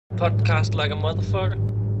Podcast like a motherfucker.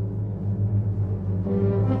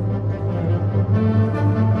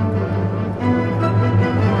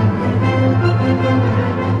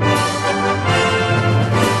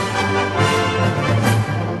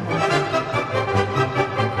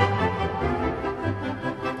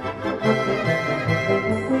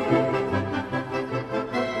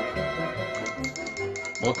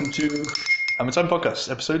 Welcome to Hammer Time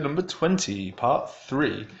Podcast, episode number 20, part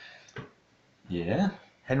 3. Yeah.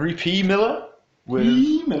 Henry P. Miller with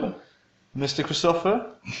Miller. Mr.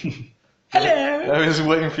 Christopher. Hello. I was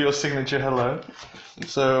waiting for your signature hello.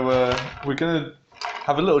 So we're going to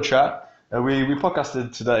have a little chat. We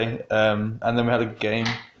podcasted today and then we had a game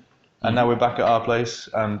and now we're back at our place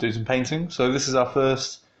and doing some painting. So this is our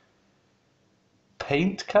first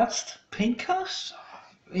paintcast? Paintcast?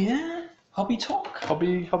 Yeah. Hobby talk?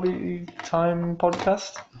 Hobby time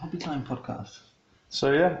podcast? Hobby time podcast.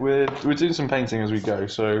 So yeah, we're doing some painting as we go.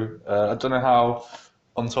 So I don't know how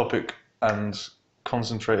on topic and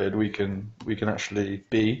concentrated we can actually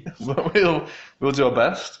be, but we'll do our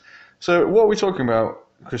best. So what are we talking about,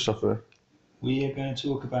 Christopher? We are going to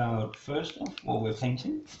talk about, first off, what we're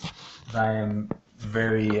painting. I am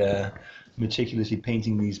very meticulously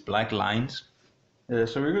painting these black lines. Yeah,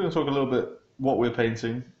 so we're going to talk a little bit what we're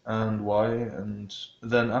painting and why, and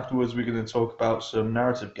then afterwards we're going to talk about some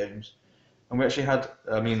narrative games. And we actually had,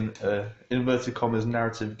 inverted commas,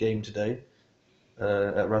 narrative game today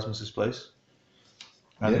at Rasmus's place.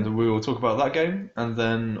 And we will talk about that game, and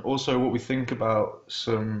then also what we think about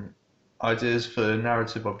some ideas for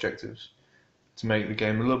narrative objectives to make the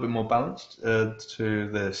game a little bit more balanced to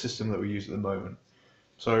the system that we use at the moment.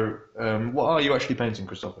 So, what are you actually painting,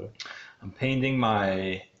 Christopher? I'm painting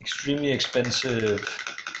my extremely expensive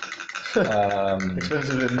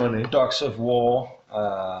Expensive in money. Dogs of War,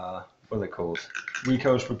 what are they called?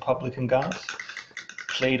 Rico's Republican Guards.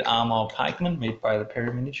 Plate armor pikemen made by the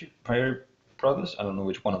Perry brothers. I don't know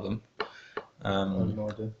which one of them. I have no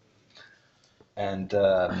idea. And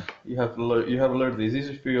You have a load of these. These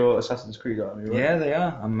are for your Assassin's Creed army, right? yeah, they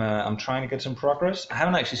are. I'm trying to get some progress. I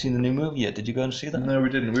haven't actually seen the new movie yet. Did you go and see that? No, we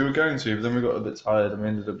didn't. We were going to, but then we got a bit tired and we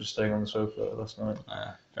ended up just staying on the sofa last night.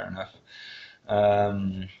 Fair enough.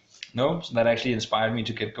 No, so that actually inspired me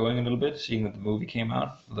to get going a little bit, seeing that the movie came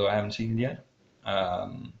out, although I haven't seen it yet.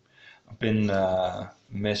 I've been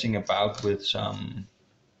messing about with some,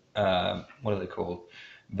 what are they called?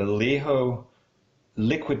 Vallejo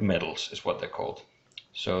liquid metals is what they're called.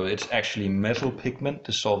 So it's actually metal pigment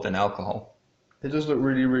dissolved in alcohol. It does look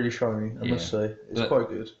really, really shiny, I must say. It's quite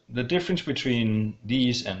good. The difference between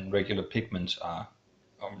these and regular pigments are,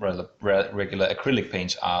 or rather regular acrylic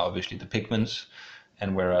paints are obviously the pigments,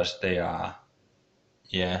 and whereas they are,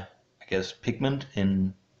 I guess pigment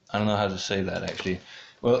in, I don't know how to say that actually.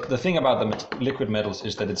 Well, the thing about the liquid metals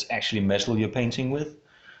is that it's actually metal you're painting with.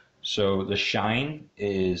 So the shine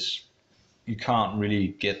is, you can't really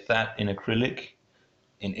get that in acrylic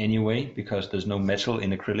in any way because there's no metal in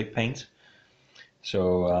acrylic paint.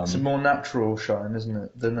 So It's a more natural shine, isn't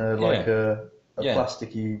it, than a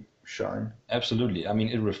plasticky shine. Absolutely. I mean,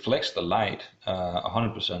 it reflects the light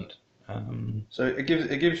 100%. So it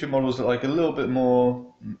gives your models like a little bit more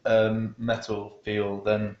metal feel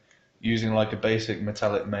than using like a basic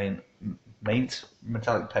metallic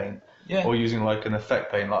metallic paint, or using like an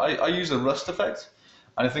effect paint. Like I use a rust effect,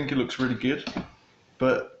 and I think it looks really good.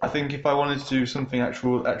 But I think if I wanted to do something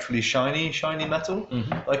actually shiny metal,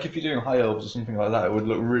 like if you're doing high elves or something like that, it would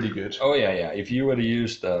look really good. Oh yeah. If you were to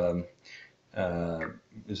use the,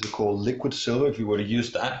 is it called liquid silver? If you were to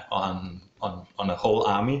use that on a whole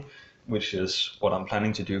army, which is what I'm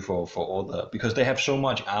planning to do for all the, because they have so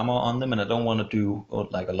much armor on them, and I don't want to do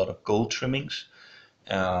like a lot of gold trimmings.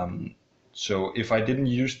 So if I didn't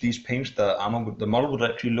use these paints, the model would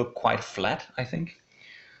actually look quite flat, I think.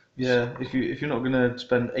 Yeah, if you're not gonna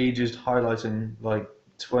spend ages highlighting like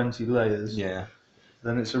 20 layers,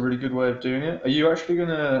 then it's a really good way of doing it. Are you actually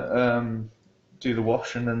gonna do the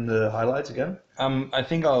wash and then the highlights again? I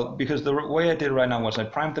think because the way I did it right now was I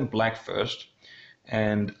primed them black first,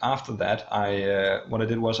 and after that what I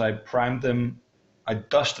did was I primed them, I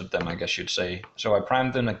dusted them, I guess you'd say. So I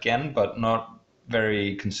primed them again, but not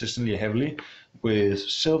very consistently heavily, with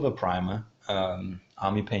silver primer,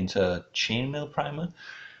 Army Painter chainmail primer.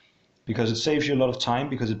 Because it saves you a lot of time,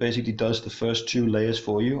 because it basically does the first 2 layers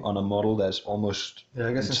for you on a model that's almost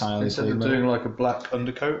I guess entirely instead of doing like a black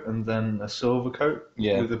undercoat and then a silver coat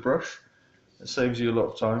with a brush, it saves you a lot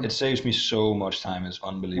of time. It saves me so much time, it's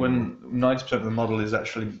unbelievable. When 90% of the model is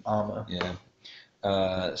actually armor.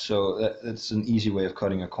 Yeah. So that's an easy way of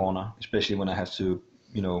cutting a corner, especially when I have to,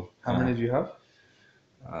 How many do you have?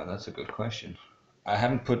 That's a good question. I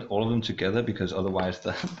haven't put all of them together because otherwise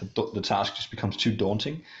the task just becomes too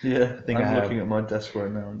daunting. Yeah, I think I'm I have looking at my desk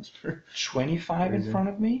right now. And it's 25 in Crazy. front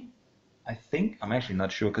of me. I think I'm actually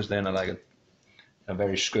not sure because they're in a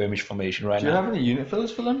very skirmish formation right Do you now. have any unit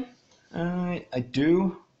fillers for them? I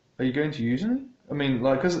do. Are you going to use any? I mean,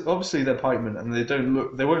 like, because obviously they're pikemen and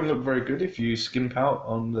they won't look very good if you skimp out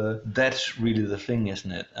on the. That's really the thing,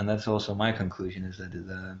 isn't it? And that's also my conclusion is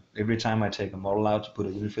that every time I take a model out to put a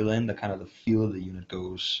unit filler in, the feel of the unit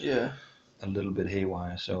goes Yeah. a little bit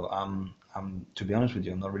haywire. So to be honest with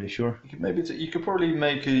you, I'm not really sure. You could probably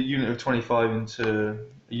make a unit of 25 into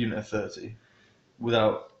a unit of 30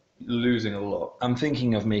 without losing a lot. I'm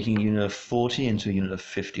thinking of making a unit of 40 into a unit of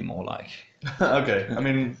 50 more like. Okay, I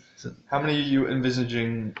mean, how many are you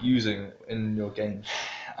envisaging using in your games?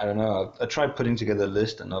 I don't know. I tried putting together a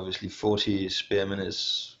list, and obviously 40 spearmen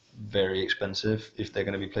is very expensive if they're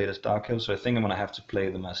going to be played as Dark Elves. So I think I'm going to have to play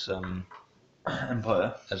them as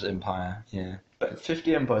Empire. Empire. Yeah. But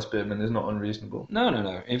 50 Empire Spearmen is not unreasonable.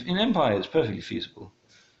 No. If in Empire, it's perfectly feasible,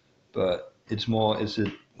 but it's more. Is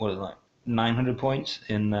it what is it like 900 points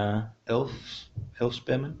in Elf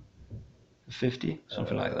Spearmen? 50,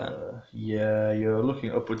 something like that. Yeah, you're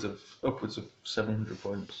looking upwards of 700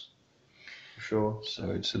 points, for sure. So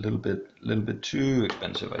it's a little bit too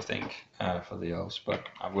expensive, I think, for the elves. But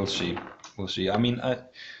we'll see. We'll see. I mean,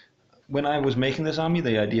 when I was making this army,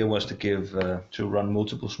 the idea was to run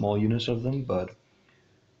multiple small units of them. But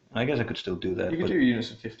I guess I could still do that. You could do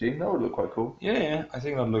units of 15. That would look quite cool. Yeah, I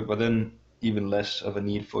think that'd look. But then even less of a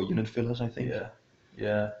need for unit fillers, I think.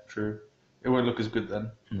 Yeah, true. It won't look as good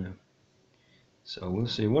then. Yeah. So we'll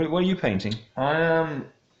see. What are you painting? I am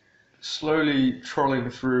slowly trolling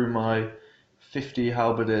through my 50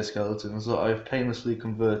 halberdier skeletons that I've painlessly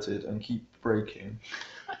converted and keep breaking.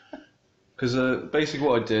 Because basically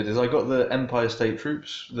what I did is I got the Empire State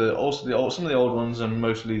Troops, some of the old ones and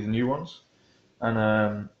mostly the new ones, and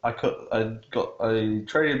I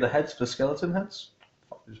traded the heads for skeleton heads.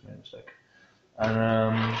 Fuck, I just made a mistake.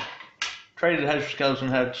 And traded heads for skeleton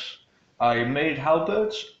heads. I made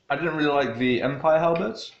halberds. I didn't really like the Empire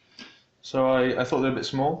halberds, so I thought they were a bit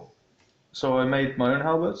small. So I made my own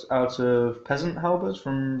halberds out of peasant halberds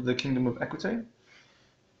from the Kingdom of Aquitaine,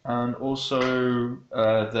 and also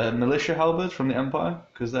the militia halberds from the Empire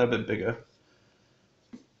because they're a bit bigger.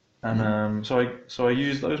 And so I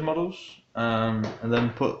used those models, and then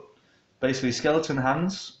put basically skeleton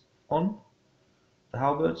hands on the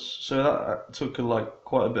halberds. So that took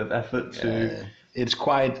quite a bit of effort to. It's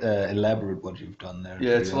quite elaborate what you've done there.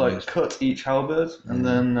 Yeah, to cut each halberd and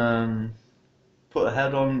then put a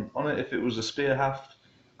head on it if it was a spear haft.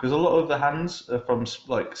 Because a lot of the hands are from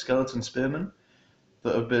skeleton spearmen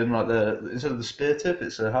that have been instead of the spear tip,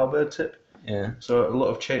 it's a halberd tip. Yeah. So a lot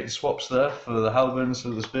of chain swaps there for the halberd instead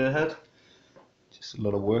of the spearhead. Just a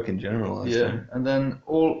lot of work in general. And then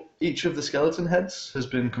each of the skeleton heads has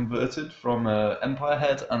been converted from an Empire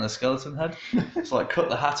head and a skeleton head. So cut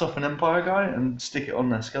the hat off an Empire guy and stick it on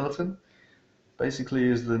their skeleton. Basically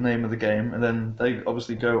is the name of the game, and then they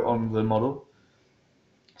obviously go on the model.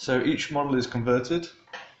 So each model is converted,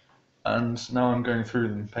 and now I'm going through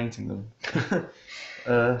them, painting them.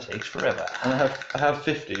 Takes forever. And I have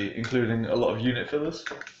 50, including a lot of unit fillers.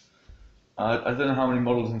 I don't know how many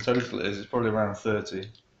models in total it is. It's probably around 30.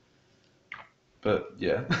 But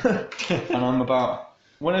yeah, and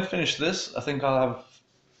when I finish this, I think I'll have.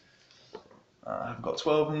 I've got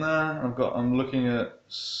 12 in there. I'm looking at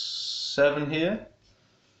 7 here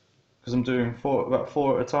because I'm doing about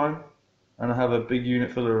 4 at a time, and I have a big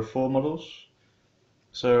unit filler of 4 models.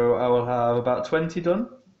 So I will have about 20 done,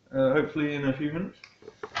 hopefully in a few minutes.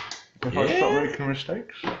 If I stop making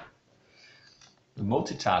mistakes. The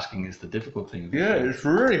multitasking is the difficult thing. Yeah, it's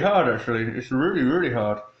really hard actually. It's really, really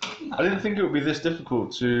hard. I didn't think it would be this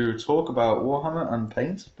difficult to talk about Warhammer and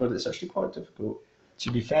paint, but it's actually quite difficult.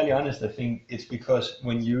 To be fairly honest, I think it's because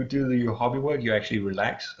when you do your hobby work, you actually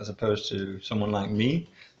relax, as opposed to someone like me,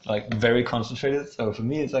 very concentrated. So for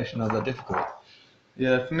me, it's actually not that difficult.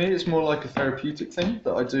 Yeah, for me, it's more like a therapeutic thing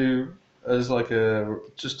that I do as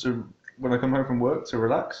when I come home from work to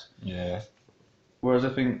relax. Yeah. Whereas I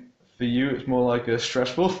think for you, it's more like a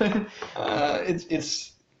stressful thing.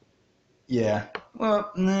 Yeah.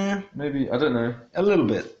 Well, nah. Maybe, I don't know. A little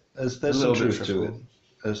bit. There's some truth to it. stressful.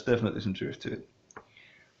 There's definitely some truth to it.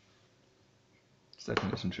 There's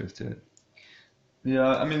definitely some truth to it.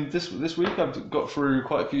 Yeah, I mean, this week I've got through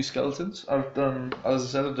quite a few skeletons. I've done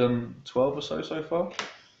 12 or so far.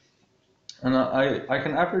 And I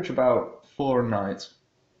can average about 4 a night.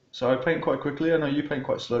 So I paint quite quickly. I know you paint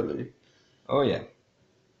quite slowly. Oh yeah.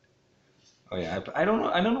 I don't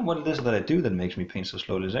know what it is that I do that makes me paint so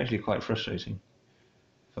slowly. It's actually quite frustrating.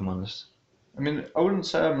 if I'm honest. I mean, I wouldn't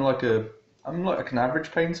say I'm like an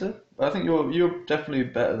average painter, but I think you're definitely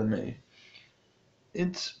better than me.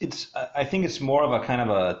 I think it's more of a kind of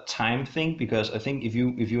a time thing, because I think if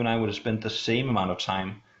you and I would have spent the same amount of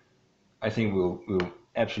time, I think we'll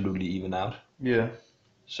absolutely even out. Yeah.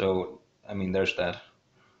 So I mean, there's that.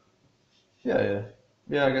 Yeah.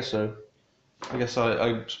 I guess so. I guess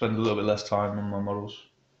I spend a little bit less time on my models.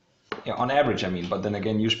 Yeah, on average, I mean. But then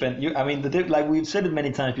again, I mean, like we've said it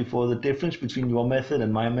many times before, the difference between your method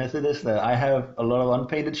and my method is that I have a lot of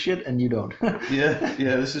unpainted shit and you don't. Yeah,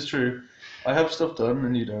 this is true. I have stuff done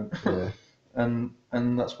and you don't. Yeah.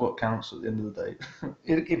 And that's what counts at the end of the day.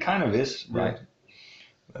 It kind of is, right?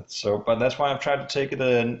 But that's why I've tried to take it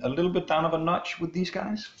a little bit down of a notch with these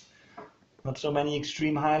guys. Not so many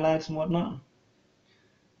extreme highlights and whatnot.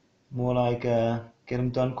 More like get them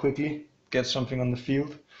done quickly, get something on the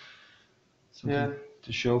field. Something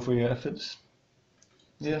to show for your efforts.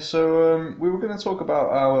 Yeah, so we were going to talk about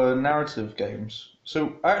our narrative games.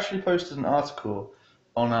 So I actually posted an article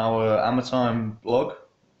on our Amatime blog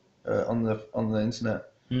on the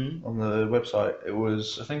internet, on the website.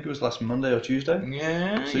 I think it was last Monday or Tuesday.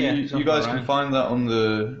 Yeah. So you guys can find that on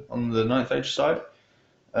the Ninth Age site.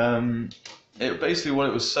 It basically, what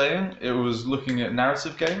it was saying, it was looking at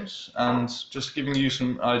narrative games and just giving you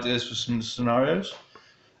some ideas for some scenarios.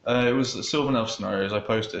 It was the Sylvan Elf scenarios I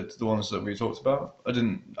posted, the ones that we talked about.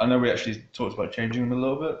 I know we actually talked about changing them a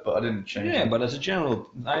little bit, but I didn't change them. Yeah, but as a general,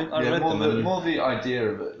 I read them. More the idea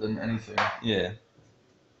of it than anything. Yeah.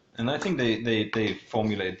 And I think they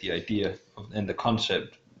formulate the idea and the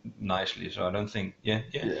concept nicely, so I don't think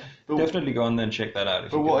but definitely go on there and check that out.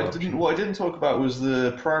 But what I didn't talk about was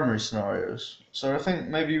the primary scenarios. So I think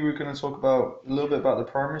maybe we're going to talk about a little bit about the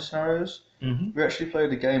primary scenarios. Mm-hmm. We actually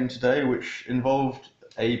played a game today which involved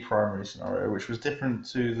a primary scenario, which was different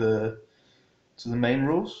to the main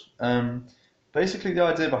rules. Basically, the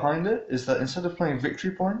idea behind it is that instead of playing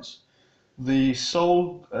victory points, the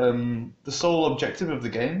sole objective of the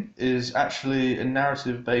game is actually a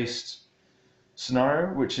narrative-based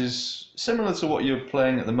scenario, which is similar to what you're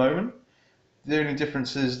playing at the moment. The only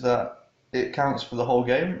difference is that it counts for the whole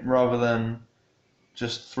game rather than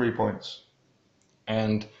just 3 points.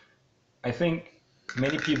 And I think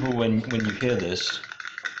many people, when you hear this,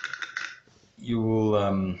 you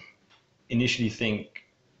will initially think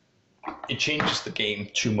it changes the game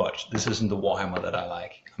too much. This isn't the Warhammer that I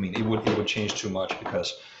like. I mean, it would change too much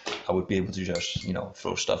because I would be able to just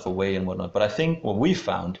throw stuff away and whatnot. But I think what we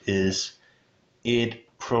found is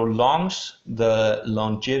it prolongs the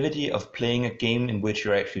longevity of playing a game in which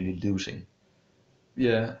you're actually losing.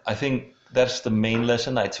 Yeah. I think that's the main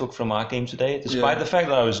lesson I took from our game today, despite the fact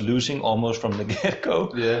that I was losing almost from the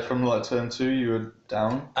get-go. Yeah, from like turn 2 you were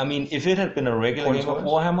down. I mean, if it had been a regular game of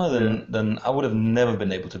Warhammer, then I would have never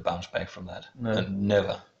been able to bounce back from that. No. And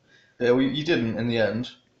never. Yeah, well, you didn't in the end.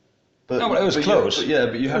 But it was close. You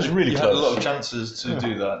had a lot of chances to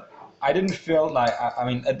do that. I didn't feel like, I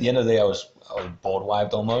mean, at the end of the day, I was board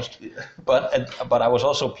wiped almost. Yeah. But I was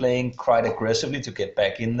also playing quite aggressively to get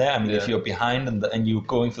back in there. I mean, if you're behind and you're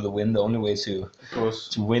going for the win, the only way to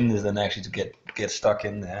win is then actually to get stuck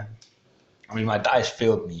in there. I mean, my dice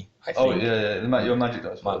failed me. I think. Oh yeah. Your magic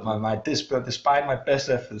dice. My dispel, despite my best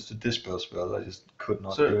efforts to dispel spells, I just could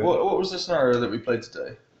not do it. So what was the scenario that we played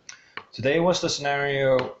today? Today was the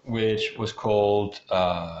scenario which was called,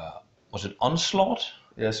 was it Onslaught?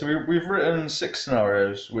 Yeah, so we've written 6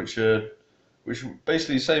 scenarios, which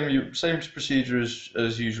basically same procedure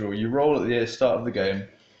as usual. You roll at the start of the game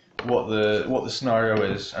what the scenario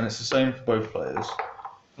is, and it's the same for both players.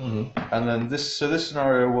 Mm-hmm. And then this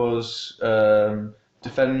scenario was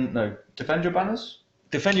defend your banners.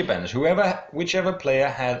 Defend your banners. Whichever player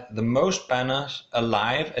had the most banners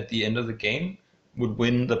alive at the end of the game would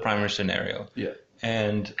win the primary scenario. Yeah.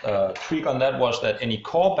 And tweak on that was that any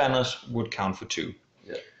core banners would count for 2.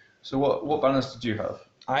 Yeah. So what banners did you have?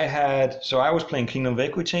 I was playing Kingdom of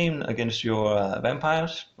Equitaine against your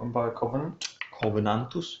vampires. Vampire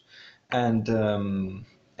Covenantus. And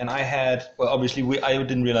I had, well, obviously I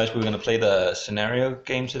didn't realize we were going to play the scenario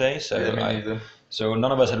game today, so me neither. So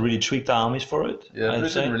none of us had really tweaked our armies for it. Yeah, but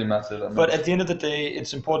it didn't really matter that much. But at the end of the day,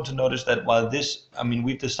 it's important to notice that while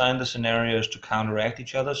we've designed the scenarios to counteract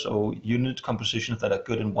each other, so unit compositions that are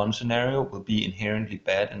good in one scenario will be inherently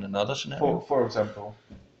bad in another scenario. For example?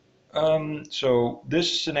 So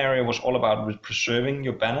this scenario was all about preserving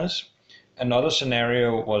your banners. Another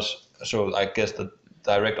scenario was, so I guess the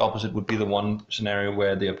direct opposite would be the one scenario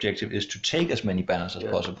where the objective is to take as many banners as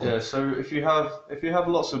possible. Yeah, so if you have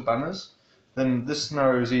lots of banners, then this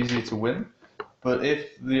scenario is easy to win. But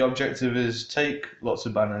if the objective is take lots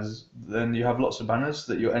of banners, then you have lots of banners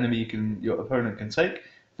that your opponent can take.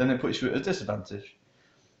 Then it puts you at a disadvantage.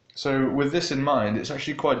 So with this in mind, it's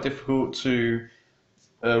actually quite difficult to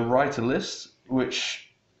write a list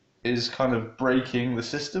which is kind of breaking the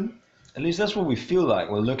system. At least that's what we feel like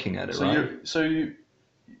we're looking at it, right?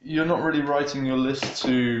 You're not really writing your list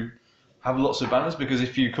to have lots of banners, because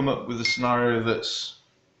if you come up with a scenario that's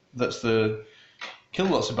the kill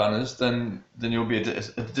lots of banners, then you'll be at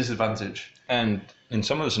a disadvantage. And in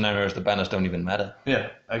some of the scenarios, the banners don't even matter. Yeah,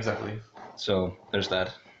 exactly. So there's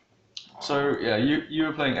that. So yeah, you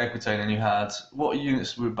were playing Aquitaine, and you had what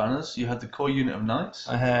units were banners? You had the core unit of knights.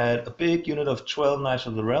 I had a big unit of 12 Knights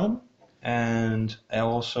of the Realm, and I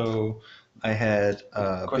had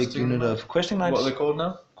a big unit of questing knights. What are they called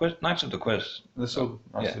now? Knights of the Quest. They're still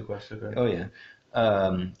Knights of the Quest. Okay. Oh yeah.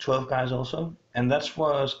 12 guys also, and that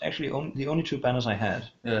was actually the only 2 banners I had.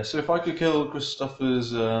 Yeah. So if I could kill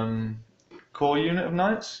Christopher's core unit of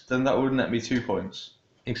knights, then that would net me 2 points.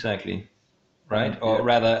 Exactly. Right, or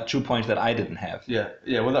rather 2 points that I didn't have. Yeah.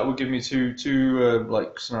 Well, that would give me two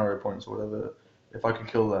like scenario points or whatever if I could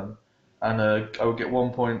kill them, and I would get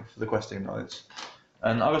 1 point for the questing knights.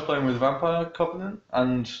 And I was playing with Vampire Covenant,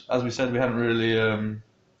 and as we said, we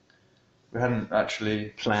hadn't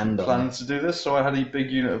actually planned to do this. So I had a big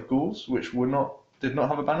unit of ghouls, which did not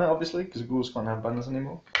have a banner, obviously, because ghouls can't have banners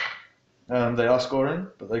anymore. They are scoring,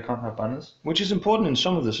 but they can't have banners. Which is important in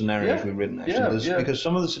some of the scenarios we've written, actually. Because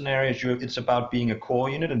some of the scenarios, it's about being a core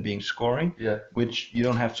unit and being scoring, which you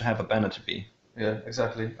don't have to have a banner to be. Yeah,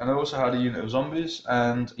 exactly. And I also had a unit of zombies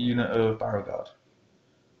and a unit of Barrow Guard.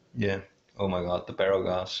 Yeah. Oh my god, the Barrow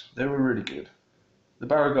Guards. They were really good. The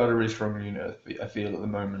Barrow Guard are a really strong unit, I feel, at the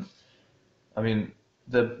moment. I mean,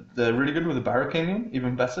 they're really good with the Barrow King,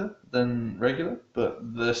 even better than regular, but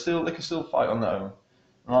they can still fight on their own.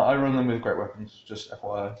 I run them with great weapons, just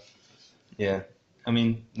FYI. Yeah. I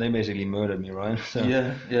mean, they basically murdered me, right? So.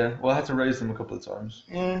 Yeah. Well, I had to raise them a couple of times.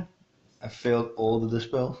 Yeah. I failed all the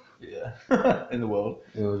dispel. Yeah. In the world.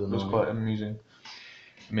 It was quite amusing.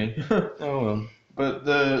 Me. Oh well. But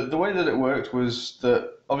the way that it worked was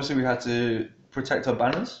that obviously we had to protect our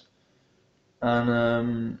banners,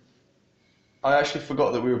 and I actually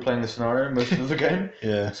forgot that we were playing the scenario most of the game.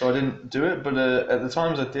 Yeah. So I didn't do it, but at the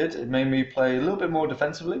times I did, it made me play a little bit more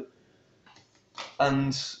defensively.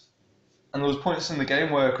 And there was points in the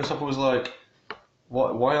game where Christopher was like,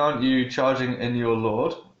 why aren't you charging in your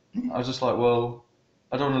Lord? I was just like, well,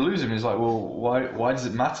 I don't want to lose him. He's like, well, why does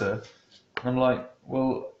it matter? And I'm like,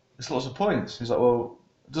 well, it's lots of points. He's like, well,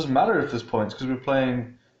 it doesn't matter if there's points because we're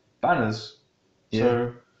playing banners. Yeah.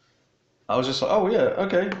 So I was just like, oh yeah,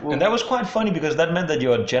 okay. Well, and that was quite funny because that meant that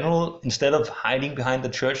your general, instead of hiding behind the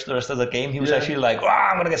church the rest of the game, he was actually like,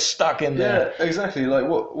 I'm gonna get stuck in there. Yeah, exactly. Like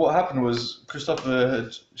what happened was Christopher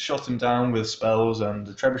had shot him down with spells and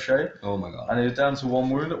a trebuchet. Oh my god. And he was down to 1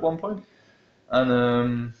 wound at one point.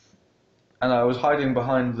 And I was hiding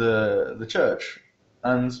behind the church,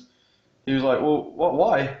 and he was like, well,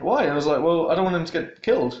 why? And I was like, well, I don't want him to get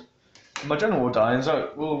killed. My general will die. And he's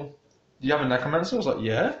like, well, do you have a necromancer? I was like,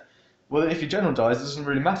 yeah. Well, if your general dies, it doesn't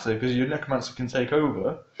really matter because your necromancer can take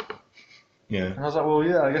over. Yeah. And I was like, well,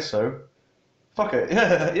 yeah, I guess so. Fuck it.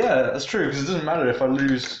 Yeah, that's true because it doesn't matter if I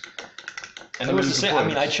lose. And it was the same. I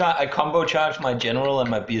mean, I combo charged my general and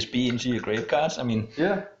my BSB into your grave cards. I mean,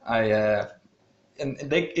 yeah.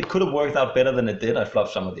 It could have worked out better than it did. I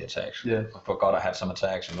flopped some of the attacks. Yeah. I forgot I had some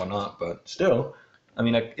attacks and whatnot, but still, I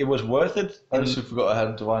mean, it was worth it. I also forgot I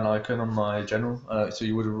had Divine Icon on my general, so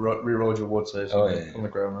you would have re-rolled your ward saves on the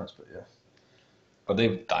Grail Knights, but yeah. But they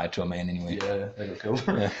died to a man anyway. Yeah, they got killed.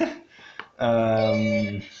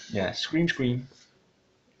 Yeah. Scream.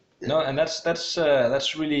 Yeah. No, and that's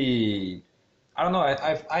really, I don't know.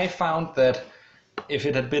 I found that if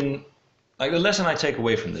it had been, like, the lesson I take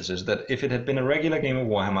away from this is that if it had been a regular game of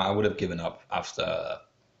Warhammer, I would have given up after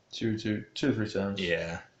 2 or 3 turns.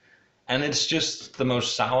 Yeah. And it's just the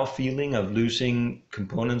most sour feeling of losing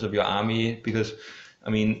components of your army because, I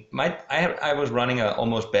mean, I was running a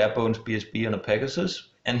almost bare bones BSB on a Pegasus,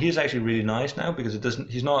 and he's actually really nice now because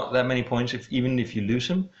he's not that many points even if you lose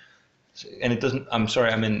him, and it doesn't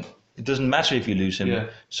matter if you lose him. Yeah.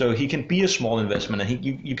 So he can be a small investment, and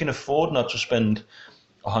you can afford not to spend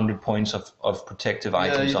 100 points of protective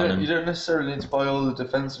items on him. You don't necessarily need to buy all the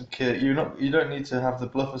defensive kit. You don't need to have the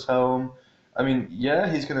Bluffer's Helm. I mean,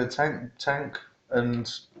 yeah, he's going to tank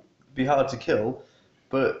and be hard to kill,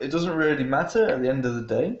 but it doesn't really matter at the end of the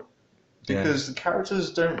day because the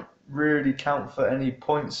characters don't really count for any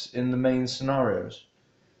points in the main scenarios.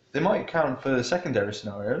 They might count for the secondary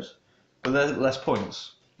scenarios, but they're less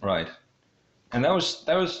points. Right. And that was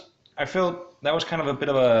I felt that was kind of a bit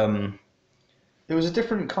of a. It was a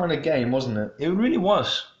different kind of game, wasn't it? It really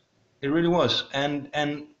was. It really was, and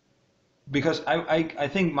because I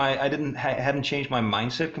think hadn't changed my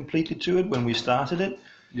mindset completely to it when we started it.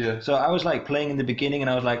 Yeah. So I was like playing in the beginning, and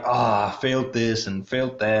I was like, I failed this and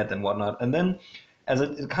failed that and whatnot. And then, as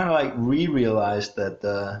it kind of like realized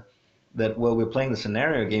that while we're playing the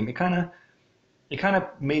scenario game, it kind of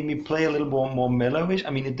made me play a little more mellowish. I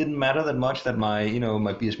mean, it didn't matter that much that my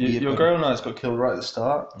BSB. Your Grey Knights got killed right at the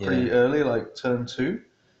start, pretty early, like turn 2,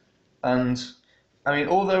 and I mean,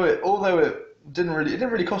 although it didn't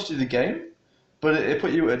really cost you the game, but it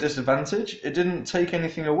put you at a disadvantage. It didn't take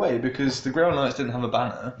anything away because the Grey Knights didn't have a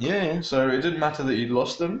banner. Yeah. So it didn't matter that you'd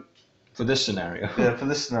lost them. For this scenario. Yeah, for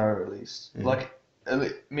this scenario at least. Yeah. Like,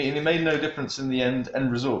 I mean, it made no difference in the end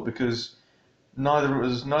result because neither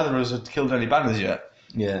of us had killed any banners yet.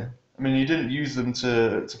 Yeah. I mean, you didn't use them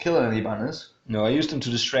to kill any banners. No, I used them to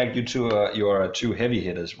distract you to your 2 heavy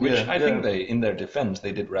hitters, which I think in their defense,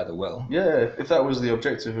 they did rather well. Yeah, if that was the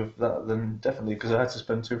objective of that, then definitely, because I had to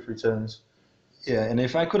spend 2 or 3 turns. Yeah, and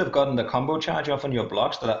if I could have gotten the combo charge off on your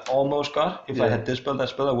blocks that I almost got, if I had dispelled that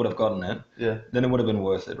spell, I would have gotten it. Yeah. Then it would have been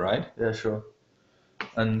worth it, right? Yeah, sure.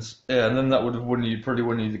 And then that would have probably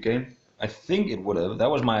won you the game. I think it would have. That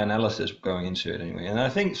was my analysis going into it anyway. And I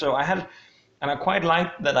think so. I quite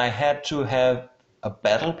liked that I had to have a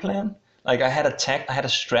battle plan. Like I had a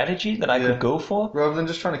strategy that I could go for. Rather than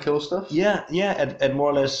just trying to kill stuff? Yeah, at more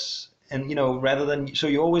or less, and rather than, so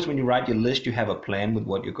you always, when you write your list, you have a plan with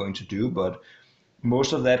what you're going to do, but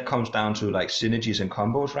most of that comes down to like synergies and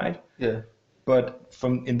combos, right? Yeah. But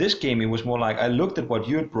in this game, it was more like I looked at what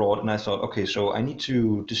you had brought and I thought, okay, so I need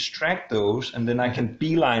to distract those, and then I can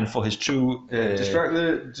beeline for his 2. Distract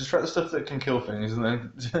the stuff that can kill things, and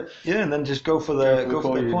then and then just go for the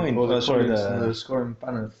point. Or the scoring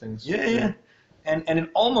banner things. Yeah. And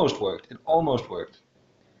it almost worked.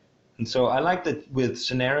 And so I like that with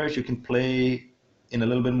scenarios you can play in a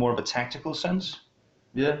little bit more of a tactical sense.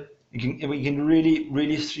 Yeah. You can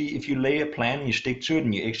really see if you lay a plan and you stick to it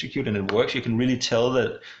and you execute and it works. You can really tell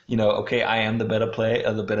that okay, I am the better player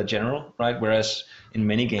or the better general, right? Whereas in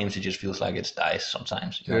many games it just feels like it's dice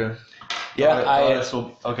sometimes. Yeah.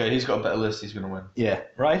 Okay, he's got a better list. He's gonna win. Yeah,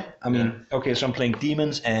 right. I mean, okay, so I'm playing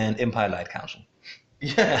demons and Empire Light Council.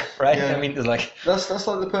 Yeah. Right. Yeah. I mean, it's like that's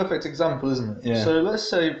like the perfect example, isn't it? Yeah. So let's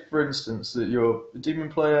say, for instance, that you're a demon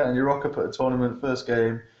player and you rock up at a tournament first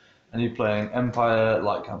game. And you're playing Empire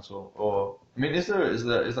Light Council, or I mean, is that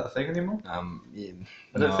a thing anymore? Yeah,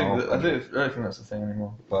 I don't think that's a thing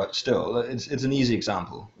anymore. But still, it's an easy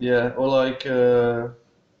example. Yeah, or like I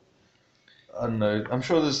don't know. I'm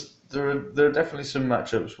sure there are definitely some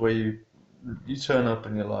matchups where you turn up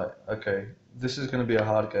and you're like, okay, this is going to be a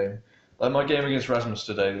hard game. Like my game against Rasmus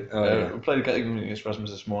today. We played a game against Rasmus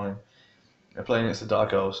this morning. Playing against the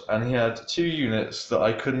Dark Elves, and he had 2 units that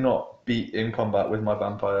I could not beat in combat with my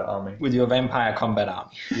vampire army. With your vampire combat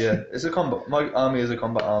army. Yeah, it's a combat. My army is a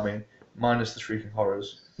combat army, minus the Shrieking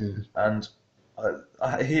Horrors. And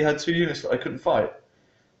he had 2 units that I couldn't fight.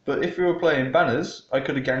 But if we were playing banners, I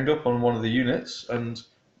could have ganged up on one of the units and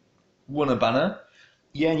won a banner.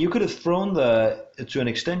 Yeah, and you could have thrown to an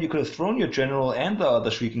extent, you could have thrown your general and the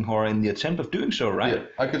other Shrieking Horror in the attempt of doing so, right? Yeah,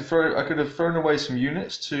 I could have thrown away some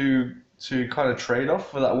units to kind of trade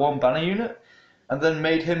off for that 1 banner unit, and then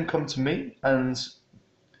made him come to me and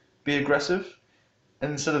be aggressive,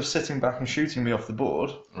 instead of sitting back and shooting me off the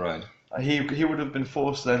board. Right. He would have been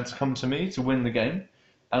forced then to come to me to win the game,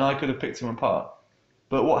 and I could have picked him apart.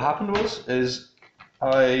 But what happened is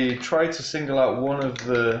I tried to single out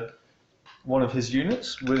one of his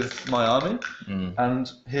units with my army,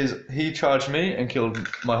 and he charged me and killed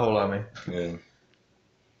my whole army. Yeah.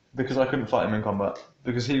 Because I couldn't fight him in combat.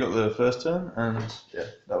 Because he got the first turn, and yeah,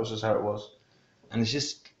 that was just how it was. And it's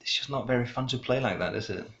just not very fun to play like that, is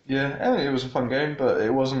it? Yeah, I mean, it was a fun game, but it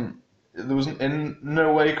wasn't. There wasn't in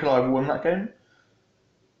no way could I have won that game.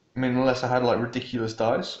 I mean, unless I had like ridiculous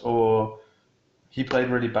dice, or he played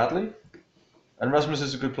really badly. And Rasmus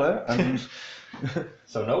is a good player, and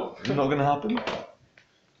so no, not going to happen.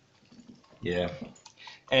 Yeah.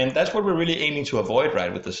 And that's what we're really aiming to avoid,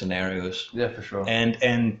 right, with the scenarios. Yeah, for sure.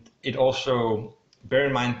 And it also, bear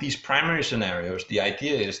in mind, these primary scenarios, the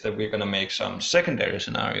idea is that we're going to make some secondary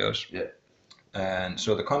scenarios. Yeah. And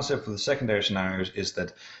so the concept for the secondary scenarios is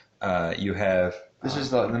that you have... This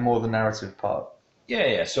is like the narrative part.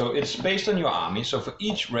 Yeah. So it's based on your army. So for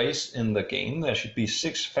each race in the game, there should be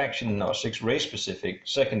 6 faction or 6 race-specific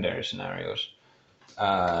secondary scenarios,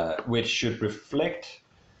 which should reflect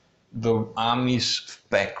the army's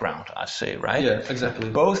background, I'd say, right? Yeah, exactly.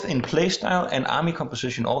 Both in playstyle and army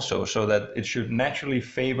composition also, so that it should naturally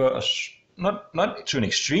favor not to an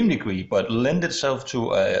extreme degree, but lend itself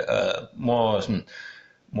to a more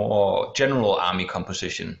general army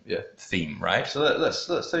composition theme, right? So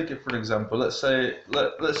let's take it for an example. Let's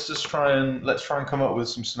try and come up with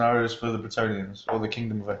some scenarios for the Bretonnians or the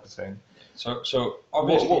Kingdom of Aquitaine. So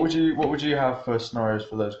obviously, what would you have for scenarios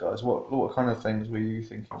for those guys? What kind of things were you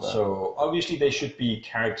thinking about? So obviously they should be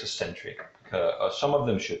character centric. Some of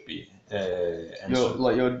them should be.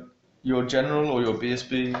 Your general or your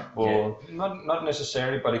BSB or not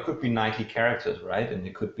necessarily, but it could be knightly characters, right? And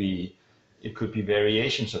it could be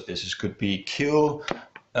variations of this. It could be kill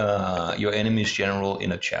your enemy's general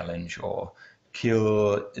in a challenge, or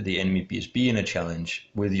kill the enemy BSB in a challenge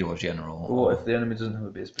with your general. Or what if the enemy doesn't have a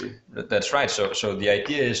BSB? That's right. So the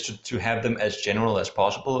idea is to have them as general as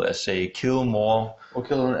possible, as say kill more. Or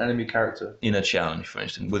kill an enemy character. In a challenge, for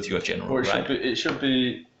instance, with your general, or right? It should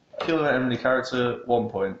be kill an enemy character 1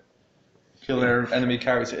 point. Kill an enemy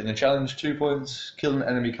character in a challenge 2 points. Kill an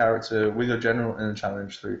enemy character with your general in a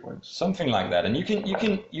challenge 3 points. Something like that, and you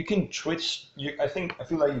can twist. I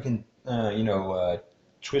feel like you can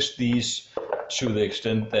twist these to the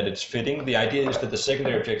extent that it's fitting. The idea is that the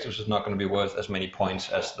secondary objectives is not going to be worth as many points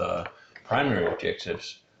as the primary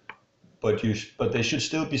objectives, but they should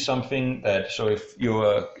still be something that. So if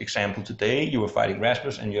your example today, you were fighting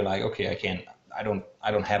Rasmus, and you're like, okay, I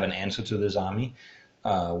don't have an answer to this army.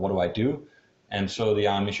 What do I do? And so the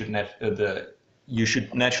army you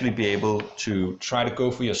should naturally be able to try to go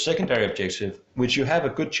for your secondary objective, which you have a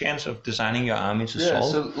good chance of designing your army to solve.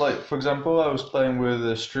 Yeah, so like for example, I was playing with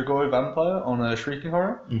a Strigoi Vampire on a Shrieking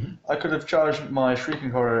Horror. Mm-hmm. I could have charged my Shrieking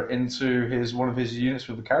Horror into one of his units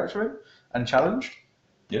with the character in and challenged.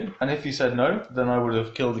 Yeah. And if he said no, then I would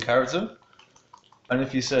have killed the character. And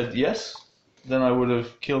if he said yes, then I would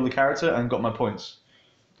have killed the character and got my points.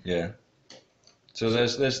 Yeah. So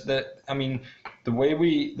there's that. I mean, the way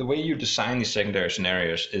you design these secondary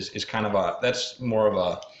scenarios is kind of that's more of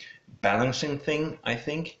a balancing thing, I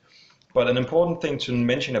think. But an important thing to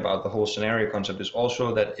mention about the whole scenario concept is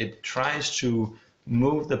also that it tries to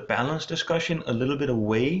move the balance discussion a little bit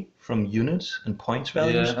away from units and points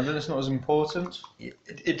values. Yeah, and then it's not as important.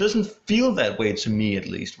 It doesn't feel that way to me, at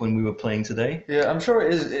least, when we were playing today. Yeah, I'm sure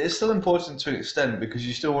it is. It's still important to an extent because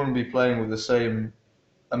you still want to be playing with the same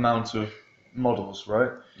amount of models,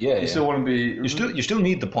 right? Yeah. You still want to be. You still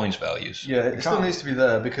need the points values. Yeah, it still needs to be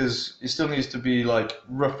there because it still needs to be like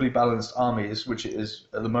roughly balanced armies, which it is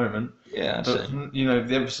at the moment. Yeah. But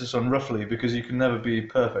the emphasis on roughly because you can never be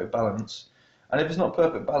perfect balance. And if it's not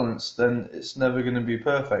perfect balance, then it's never going to be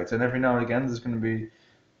perfect. And every now and again, there's going to be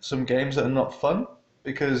some games that are not fun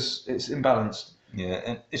because it's imbalanced. Yeah,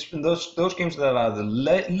 and it's those games that are the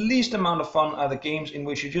least amount of fun are the games in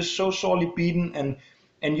which you're just so sorely beaten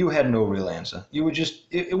and you had no real answer. You were just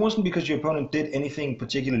it wasn't because your opponent did anything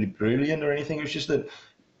particularly brilliant or anything. It was just that.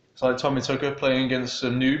 It's like Tommy Tucker playing against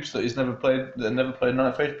some noobs that never played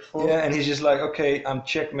Night Phase before. Yeah, and he's just like, okay, I'm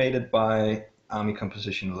checkmated by army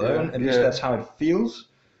composition alone. Yeah, At least that's how it feels.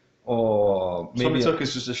 Or maybe Tommy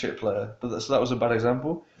Tucker's just a shit player, but that was a bad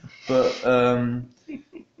example. But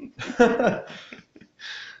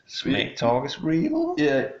Smack talk is real.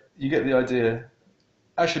 Yeah, you get the idea.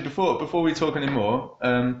 Actually, before we talk anymore,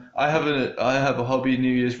 I have a hobby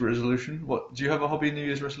New Year's resolution. What do you have a hobby New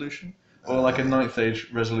Year's resolution, or like a ninth age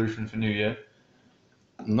resolution for New Year?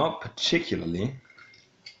 Not particularly.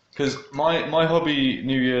 Because my hobby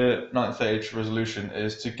New Year ninth age resolution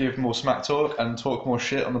is to give more smack talk and talk more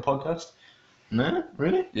shit on the podcast. No,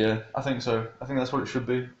 really? Yeah, I think so. I think that's what it should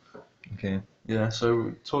be. Okay. Yeah,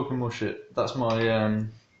 so talking more shit. That's my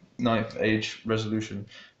ninth age resolution.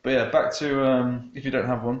 But yeah, back to if you don't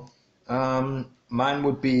have one. Mine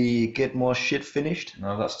would be get more shit finished.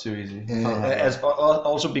 No, that's too easy.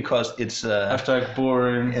 Also because it's hashtag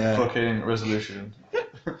boring fucking resolution.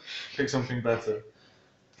 Pick something better.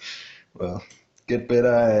 Well, get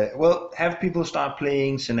better. Well, have people start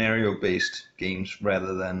playing scenario-based games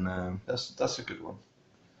rather than. That's a good one.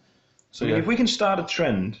 So if we can start a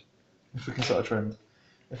trend.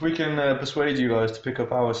 If we can persuade you guys to pick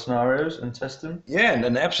up our scenarios and test them. Yeah,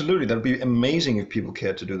 and absolutely, that'd be amazing if people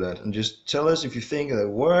care to do that. And just tell us if you think that it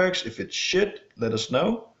works. If it's shit, let us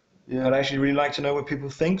know. Yeah. I'd actually really like to know what people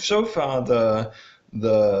think. So far, the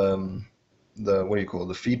what do you call it,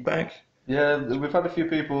 the feedback? Yeah, we've had a few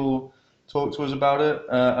people talk to us about it.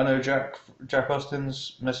 I know Jack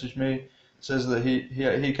Austin's messaged me. Says that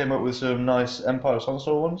he came up with some nice Empire of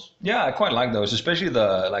Sunsol ones. Yeah, I quite like those, especially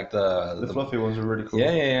the fluffy ones are really cool.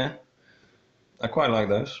 Yeah. I quite like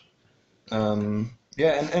those. And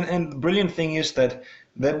the brilliant thing is that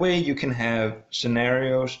way you can have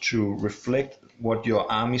scenarios to reflect what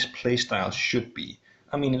your army's playstyle should be.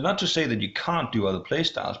 I mean, not to say that you can't do other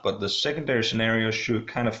playstyles, but the secondary scenarios should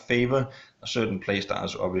kind of favor a certain playstyle.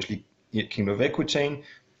 So obviously, Kingdom of Equitaine,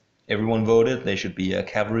 everyone voted they should be a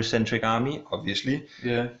cavalry-centric army, obviously.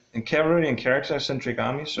 Yeah. And cavalry and character-centric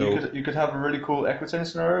army. So you could have a really cool Equitaine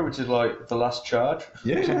scenario, which is like the last charge,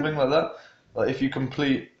 or something like that. Like if you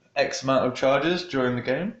complete X amount of charges during the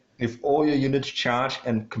game. If all your units charge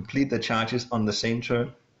and complete the charges on the same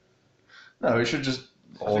turn. No, it should just.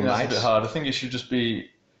 I think that's a bit hard. I think it should just be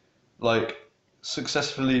like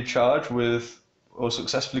successfully charge with, or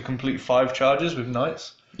successfully complete 5 charges with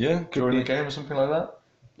knights. Yeah, during the game or something like that.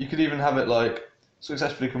 You could even have it like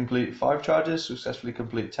successfully complete 5 charges, successfully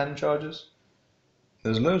complete 10 charges.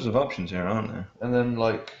 There's loads of options here, aren't there? And then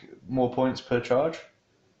like more points per charge.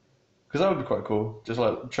 Because that would be quite cool. Just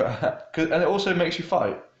like and it also makes you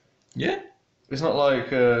fight. Yeah. It's not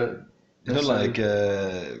like. It's not like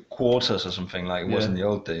quarters or something like it was in the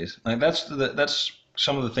old days. Like that's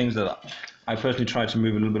some of the things that I personally try to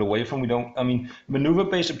move a little bit away from.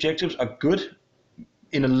 Maneuver-based objectives are good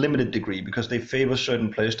in a limited degree because they favor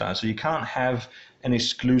certain playstyles. So you can't have an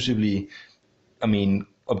exclusively,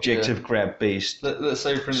 objective grab-based. Let's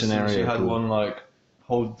say, for instance, you had one like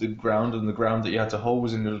hold the ground, and the ground that you had to hold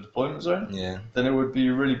was in the deployment zone. Yeah. Then it would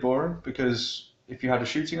be really boring because if you had a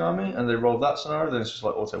shooting army and they rolled that scenario, then it's just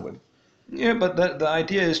like auto win. Yeah, but the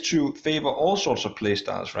idea is to favor all sorts of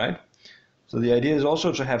playstyles, right? So the idea is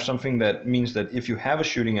also to have something that means that if you have a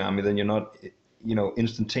shooting army, then you're not,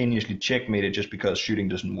 instantaneously checkmated just because shooting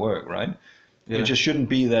doesn't work, right? Yeah. It just shouldn't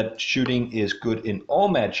be that shooting is good in all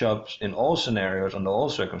matchups, in all scenarios, under all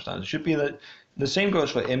circumstances. It should be that the same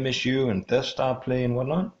goes for MSU and Death Star play and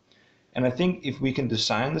whatnot. And I think if we can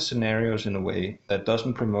design the scenarios in a way that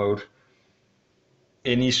doesn't promote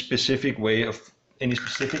any specific playstyle,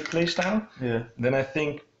 then I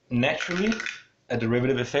think naturally a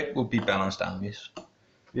derivative effect will be balanced armies.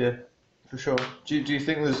 Yeah, for sure. Do you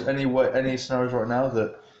think there's any scenarios right now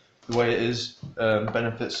that the way it is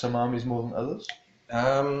benefits some armies more than others?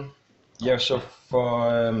 Yeah. So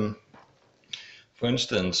for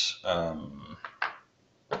instance, I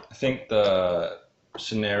think the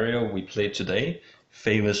scenario we played today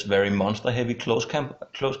favors very monster-heavy close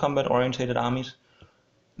combat orientated armies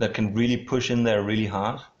that can really push in there really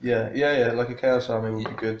hard. Yeah. Like a Chaos Army would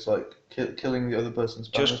be good. It's like killing the other person's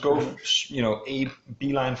banners. Just go, a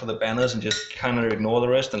beeline for the banners and just kind of ignore the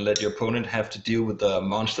rest and let your opponent have to deal with the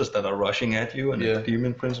monsters that are rushing at you and the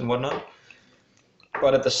Demon Prince and whatnot.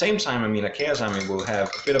 But at the same time, a Chaos Army will have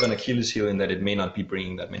a bit of an Achilles heel in that it may not be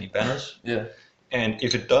bringing that many banners. Yeah. And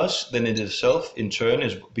if it does, then it itself, in turn,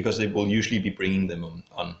 is because they will usually be bringing them on.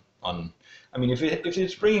 If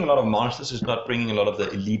it's bringing a lot of monsters, it's not bringing a lot of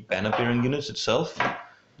the elite banner-bearing units itself.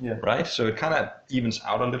 Yeah. Right? So it kind of evens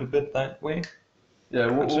out a little bit that way. Yeah.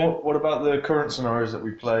 What about the current scenarios that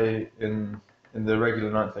we play in the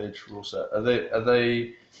regular 9th Age rule set?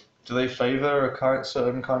 Do they favor a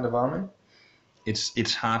certain kind of army?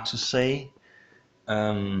 It's hard to say.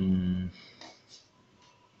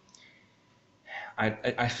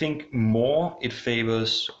 I think more it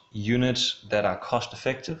favors units that are cost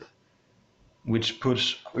effective, which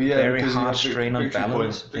puts very hard strain on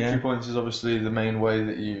balance. Victory points is obviously the main way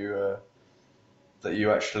that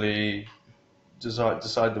you actually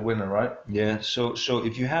decide the winner, right? Yeah. So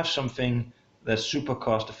if you have something that's super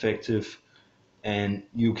cost effective, and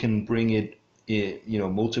you can bring it, if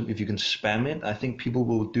you can spam it, I think people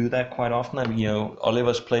will do that quite often.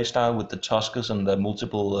 Oliver's playstyle with the Tuskers and the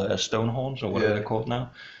multiple Stonehorns, or whatever they're called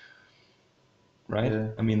now. Right?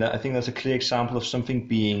 Yeah. I think that's a clear example of something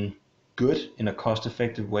being good in a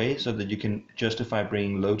cost-effective way, so that you can justify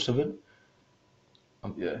bringing loads of it.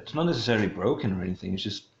 It's not necessarily broken or anything. It's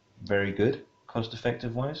just very good,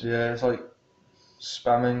 cost-effective wise. Yeah, it's like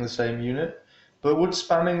spamming the same unit. But would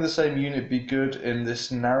spamming the same unit be good in this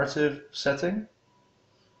narrative setting?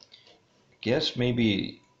 I guess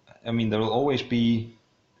maybe. There will always be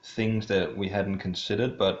things that we hadn't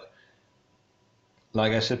considered, but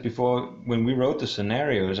like I said before, when we wrote the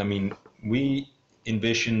scenarios, we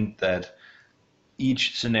envisioned that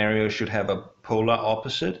each scenario should have a polar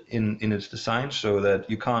opposite in its design, so that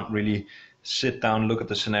you can't really sit down, look at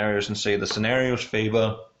the scenarios and say the scenarios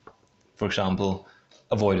favor, for example,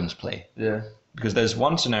 avoidance play. Yeah. Because there's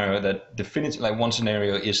one scenario that one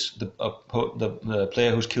scenario is the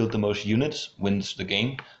player who's killed the most units wins the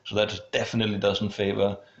game. So that definitely doesn't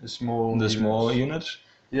favor the small units.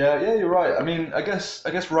 Yeah, you're right. I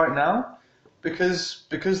guess right now, because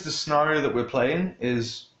the scenario that we're playing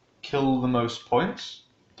is kill the most points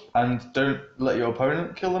and don't let your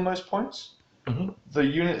opponent kill the most points. Mm-hmm. The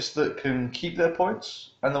units that can keep their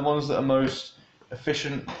points and the ones that are most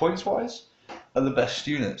efficient points wise are the best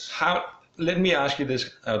units. Let me ask you this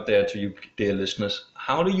out there to you, dear listeners.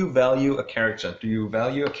 How do you value a character? Do you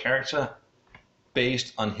value a character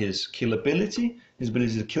based on his kill ability, his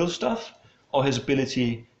ability to kill stuff, or his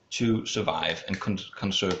ability to survive and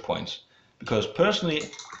conserve points? Because personally,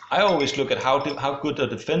 I always look at how good a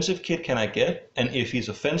defensive kit can I get, and if he's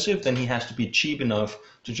offensive, then he has to be cheap enough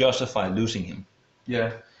to justify losing him.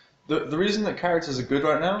 Yeah. The reason that characters are good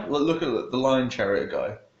right now, look at the Lion Chariot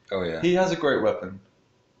guy. Oh yeah. He has a great weapon.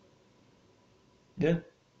 Yeah.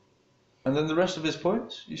 And then the rest of his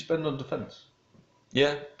points, you spend on defense.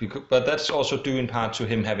 Yeah, but that's also due in part to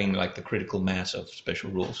him having like the critical mass of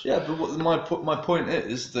special rules. Yeah, but my point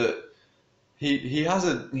is that he has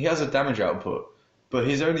a damage output, but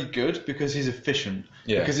he's only good because he's efficient.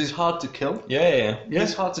 Yeah. Because he's hard to kill. Yeah.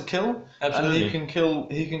 He's hard to kill. Absolutely.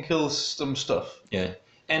 And he can kill some stuff. Yeah.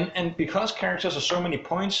 And because characters are so many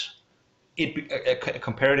points,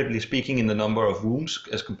 comparatively speaking, in the number of wounds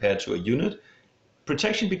as compared to a unit,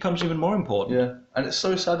 protection becomes even more important. Yeah, and it's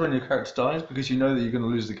so sad when your character dies because you know that you're going to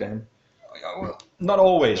lose the game. Well, not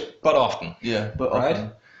always, but often. Yeah, but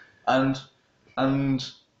Right? often. And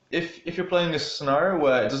if you're playing a scenario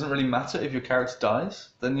where it doesn't really matter if your character dies,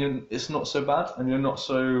 then it's not so bad and you're not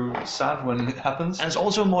so sad when it happens. And it's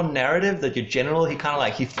also more narrative that your general,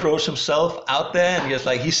 he throws himself out there and just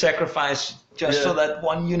he sacrificed just so that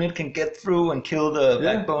one unit can get through and kill the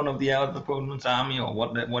backbone of the opponent's army or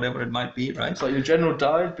whatever it might be, right? It's like your general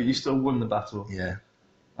died, but you still won the battle. Yeah.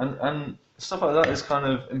 And stuff like that is kind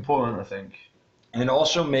of important, I think. And it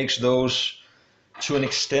also makes those, to an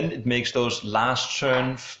extent, it makes those last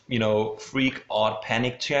turn, freak odd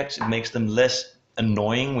panic checks, it makes them less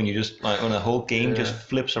annoying when you just, when the whole game just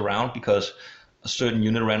flips around because a certain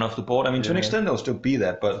unit ran off the board. I mean, to an extent, there'll still be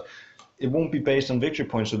that, but it won't be based on victory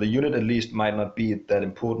points, so the unit at least might not be that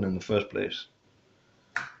important in the first place.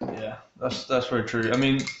 Yeah, that's very true. I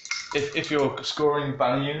mean, if your scoring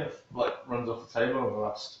banner unit runs off the table on the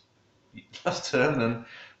last turn, then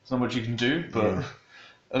there's not much you can do. But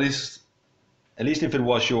at least if it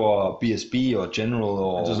was your BSB or general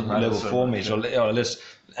or level 4 mage, or let's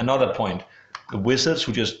another point, the wizards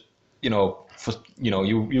who just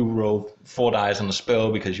you roll 4 dice on a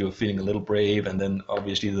spell because you're feeling a little brave, and then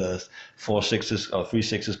obviously the 4 6s or 3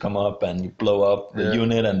 6s come up and you blow up the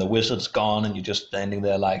unit and the wizard's gone and you're just standing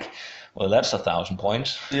there well, that's 1,000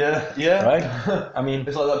 points. Yeah. Right? I mean,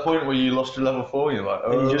 it's like that point where you lost your level 4, you're like,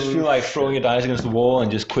 and you just feel like throwing your dice against the wall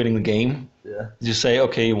and just quitting the game. Yeah. You just say,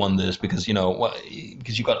 okay, you won this because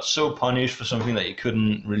because you got so punished for something that you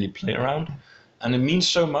couldn't really play around. And it means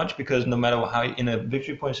so much because no matter how, in a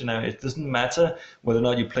victory point scenario, it doesn't matter whether or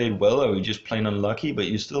not you played well or you're just plain unlucky, but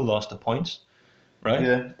you still lost the points, right?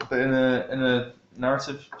 Yeah, but in a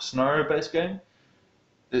narrative scenario-based game,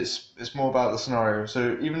 it's more about the scenario.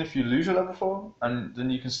 So even if you lose your level 4, and then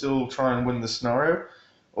you can still try and win the scenario,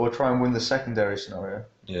 or try and win the secondary scenario.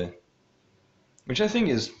 Yeah. Which I think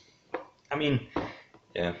is, I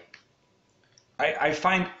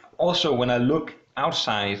find also when I look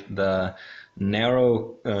outside the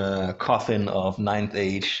narrow coffin of 9th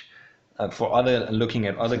Age looking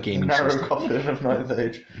at other gaming narrow systems. coffin of 9th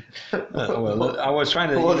Age. Well, I was trying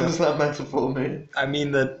to... What does that metaphor mean? I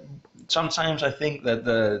mean that sometimes I think that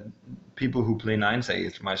the people who play 9th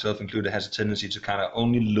Age, myself included, has a tendency to kind of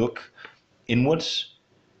only look inwards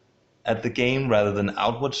at the game rather than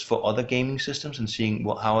outwards for other gaming systems and seeing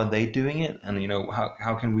how are they doing it, and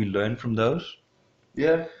how can we learn from those.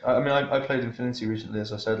 Yeah, I mean, I played Infinity recently,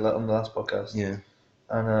 as I said on the last podcast. Yeah.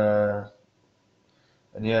 And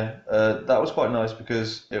that was quite nice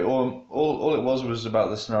because all it was about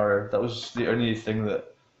the scenario. That was the only thing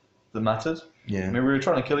that mattered. Yeah. I mean, we were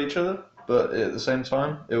trying to kill each other, but at the same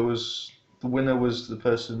time, the winner was the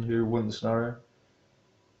person who won the scenario.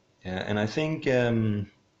 Yeah, and I think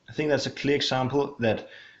that's a clear example that,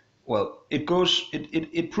 well,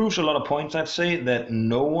 it proves a lot of points. I'd say that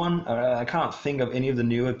no one, I can't think of any of the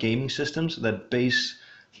newer gaming systems that base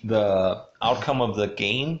the outcome of the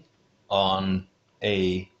game on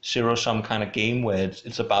a zero-sum kind of game where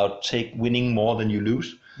it's about winning more than you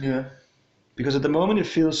lose. Yeah. Because at the moment it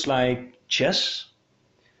feels like chess,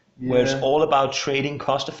 where it's all about trading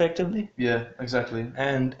cost effectively. Yeah, exactly.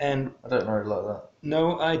 And I don't really like that.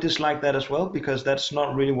 No, I dislike that as well because that's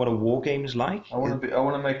not really what a war game is like. I want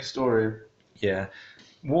to make a story. Yeah,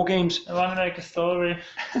 war games. I want to make a story.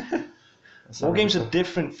 War games are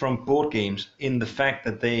different from board games in the fact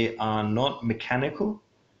that they are not mechanical,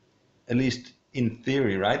 at least in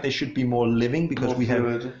theory, right? They should be more living because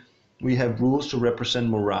we have rules to represent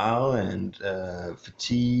morale and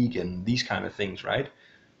fatigue and these kind of things, right?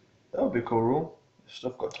 That would be a cool rule. If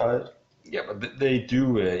stuff got tired. Yeah, but they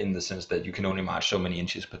do in the sense that you can only march so many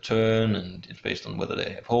inches per turn, and it's based on whether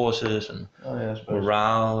they have horses and Oh yeah, I suppose.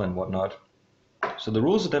 morale and whatnot. So the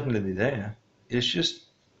rules are definitely there. It's just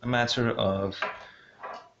a matter of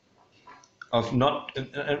not,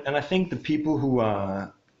 and I think the people who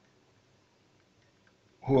are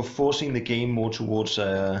forcing the game more towards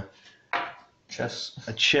Chess.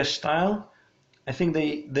 a chess style. I think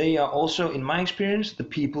they are also, in my experience, the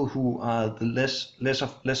people who are the less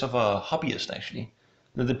of a hobbyist actually.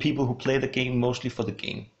 They're the people who play the game mostly for the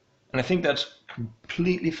game, and I think that's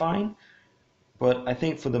completely fine. But I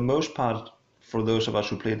think for the most part, for those of us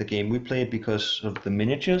who play the game, we play it because of the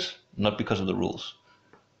miniatures, not because of the rules.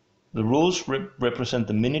 The rules represent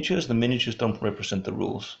the miniatures. The miniatures don't represent the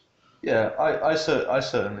rules. Yeah, I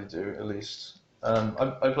certainly do, at least.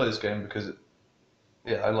 I play this game because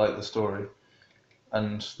I like the story,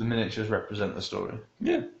 and the miniatures represent the story.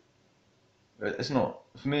 Yeah. It's not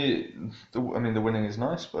for me. The winning is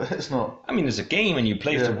nice, but it's not. I mean, it's a game and you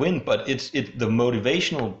play to win, but it's the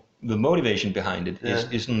motivation behind it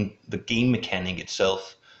isn't the game mechanic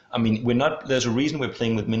itself. I mean, there's a reason we're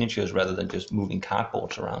playing with miniatures rather than just moving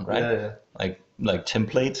cardboards around, right? Yeah. Like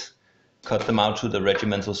templates, cut them out to the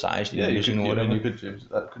regimental size. You could use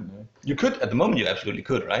that, couldn't you? You could, at the moment you absolutely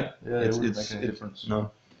could, right? Yeah, it wouldn't make any difference.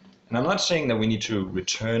 No. And I'm not saying that we need to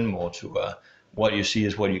return more to what you see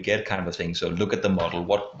is what you get kind of a thing. So look at the model,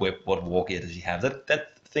 what war gear does he have?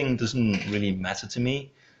 That thing doesn't really matter to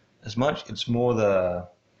me as much. It's more the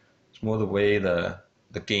way the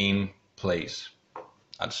game plays,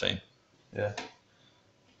 I'd say. Yeah.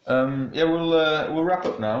 We'll wrap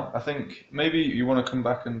up now. I think maybe you want to come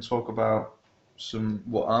back and talk about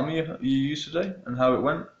what army you used today and how it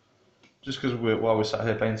went. Just because while we're sat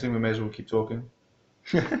here painting, we may as well keep talking.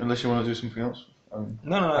 Unless you want to do something else.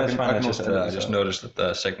 No, that's fine. I just noticed that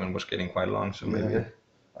the segment was getting quite long, so maybe. Yeah.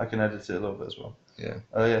 I can edit it a little bit as well.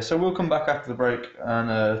 Yeah. So we'll come back after the break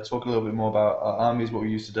and talk a little bit more about our armies, what we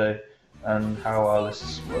used today, and how our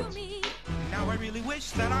lists worked. Now I really wish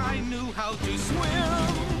that I knew how to swim.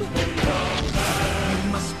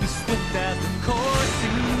 You must be swift as the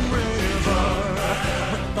coursing river,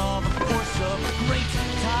 with all the force of a great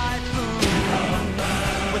typhoon,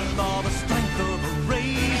 with all the strength of a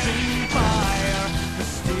raging fire,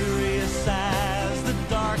 mysterious as the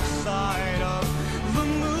dark side of the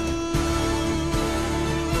moon.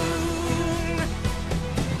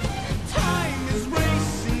 Time is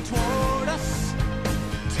racing toward us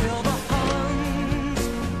till the Huns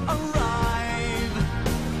arrive.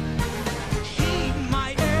 Heed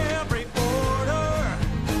my every order,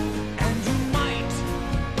 and you might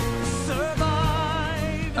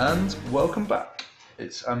survive. And welcome back.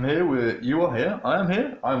 I'm here. You are here. I am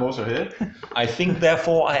here. I'm also here. I think,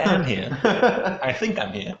 therefore, I am here. I think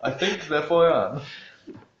I'm here. I think, therefore, I am.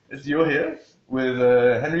 You're here with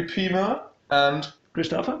Henry P. Miller and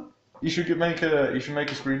Christopher? You should make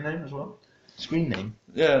a screen name as well. Screen name?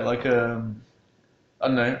 Yeah, like I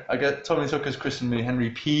don't know. I get Tommy Tucker's christened me Henry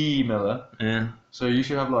P. Miller. Yeah. So you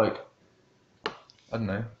should have like I don't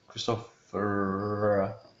know,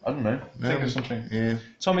 Christopher. I don't know. Think of something. Yeah.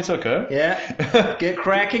 Tommy Tucker. Yeah. Get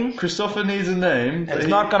cracking. Christopher needs a name. It's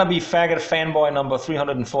not gonna be faggot fanboy number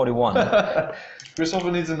 341.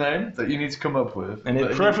 Christopher needs a name that you need to come up with. And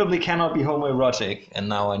it preferably cannot be homoerotic, and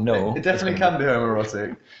now I know. It definitely can be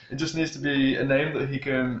homoerotic. It just needs to be a name that he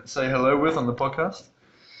can say hello with on the podcast.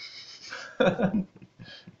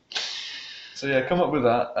 So yeah, come up with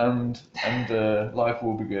that, and life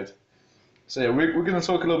will be good. So yeah, we're going to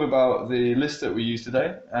talk a little bit about the list that we used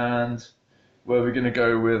today, and where we're going to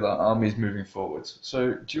go with our armies moving forwards.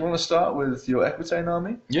 So do you want to start with your Equitane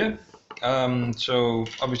army? Yeah. So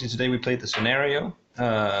obviously today we played the scenario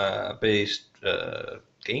based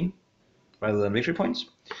game rather than victory points,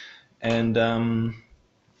 and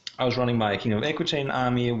I was running my Kingdom of Equitane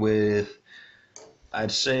army with,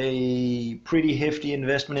 I'd say, pretty hefty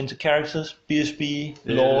investment into characters. BSB,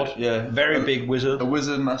 Lord, very big wizard. A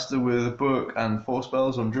wizard master with a book and 4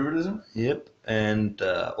 spells on druidism. Yep, and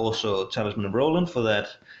also Talisman of Roland for that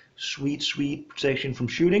sweet protection from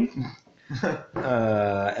shooting.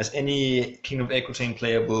 As any Kingdom of Equitane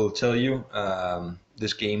player will tell you,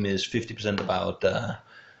 this game is 50%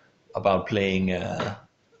 about playing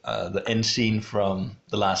the end scene from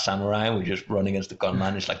The Last Samurai. We just run against the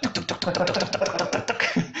gunman. It's like tuk, tuk, tuk, tuk, tuk, tuk, tuk, tuk, tuk,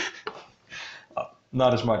 tuk.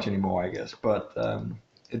 Not as much anymore, I guess, but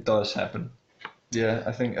it does happen. Yeah,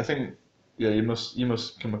 I think you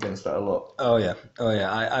must come against that a lot. Oh yeah.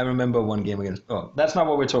 I remember one game against. Oh, that's not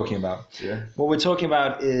what we're talking about. Yeah. What we're talking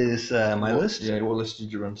about is my list. Yeah. What list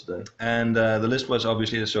did you run today? And the list was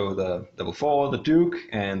obviously the Level 4, the Duke,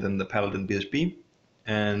 and then the Paladin BSB.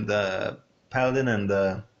 and the Paladin and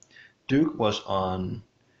the Duke was on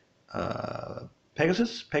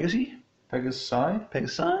Pegasi.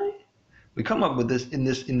 Pegasi? We come up with this in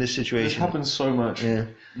this This situation. happens so much. Yeah.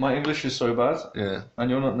 My English is so bad, Yeah. and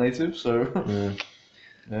you're not native, so Yeah.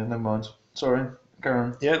 yeah, never mind. Sorry, carry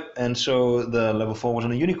on. Yep. And so the level 4 was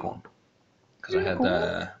on a unicorn because I had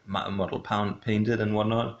the model pound painted and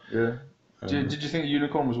whatnot. Yeah. Did you think a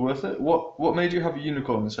unicorn was worth it? What made you have a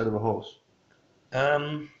unicorn instead of a horse?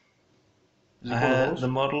 Is it I called a had horse? the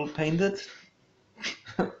model painted.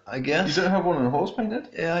 I You guess. don't have one on a horse painted?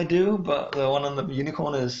 Yeah, I do, but the one on the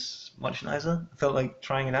unicorn is much nicer. I felt like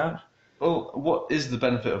trying it out. Well, what is the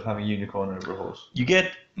benefit of having a unicorn over a horse? You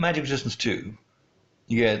get magic resistance too.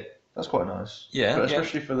 You get That's quite nice. Yeah, But yeah.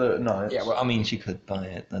 especially for the knights. yeah. Well, I mean, she could buy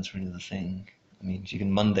it. That's really the thing. I mean, she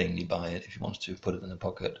can mundanely buy it if she wants to. Put it in her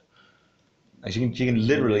pocket. Like she can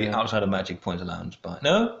literally Yeah. outside of magic points allowance buy.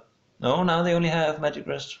 No. Now they only have magic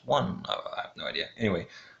rest 1. Oh, I have no idea. Anyway,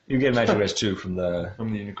 you get magic rest 2 from the.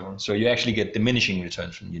 From the unicorn. So you actually get diminishing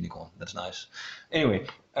returns from the unicorn. That's nice. Anyway,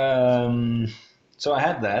 so I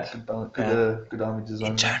had that. Good army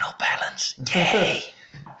design. Internal balance. Yay!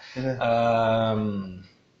 Yeah.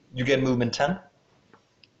 You get movement 10,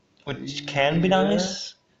 which can be Yeah.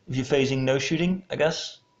 nice if you're facing no shooting, I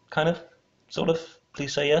guess. Kind of, sort of.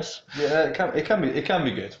 Please say yes. Yeah, it can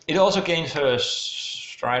be good. It also gains her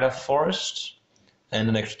Strider Forest and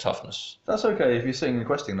an extra toughness. That's okay if you're sitting in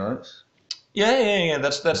questing knights. Yeah.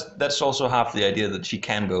 That's also half the idea that she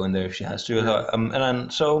can go in there if she has to.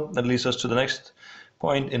 So that leads us to the next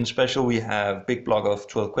point. In special, we have big block of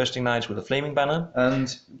 12 questing knights with a flaming banner.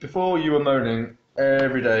 And before you were moaning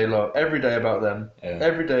every day about them. Yeah.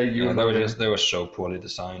 Every day you were moaning. They were so poorly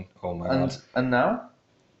designed. Oh my god. And now?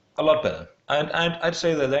 A lot better. I'd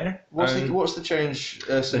say they're there. What's the change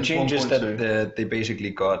since The change is 1.2? that they basically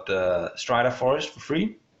got Strider Forest for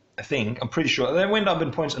free. I think. I'm pretty sure. They went up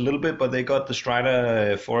in points a little bit, but they got the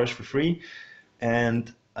Strider Forest for free.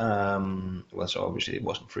 And, well, so obviously it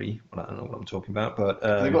wasn't free, but I don't know what I'm talking about. But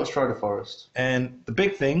They got Strider Forest. And the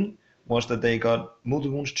big thing was that they got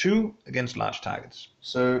multi-wounds 2 against large targets.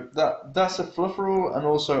 So that's a fluff rule and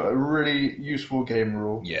also a really useful game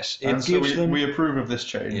rule. Yes. And so we approve of this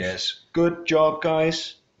change. Yes. Good job,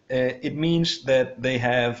 guys. It means that they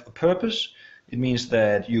have a purpose. It means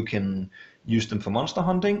that you can use them for monster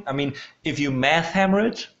hunting. I mean, if you math hammer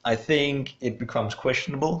it, I think it becomes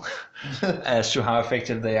questionable as to how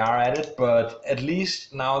effective they are at it. But at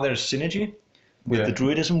least now there's synergy with the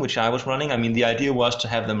druidism, which I was running. I mean, the idea was to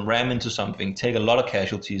have them ram into something, take a lot of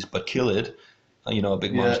casualties, but kill it. A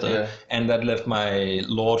big monster. Yeah. And that left my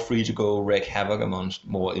Lord free to go wreak havoc amongst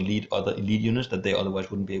more other elite units that they otherwise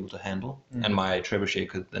wouldn't be able to handle. And my Trebuchet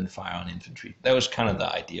could then fire on infantry. That was kind of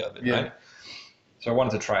the idea of it, right? So I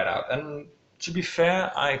wanted to try it out. And to be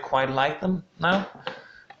fair, I quite like them now.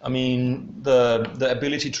 I mean, the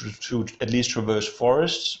ability to at least traverse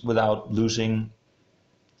forests without losing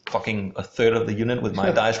fucking a third of the unit with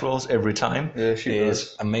my dice rolls every time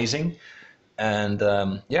is amazing. And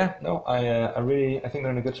I think they're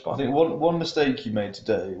in a good spot. I think one mistake you made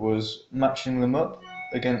today was matching them up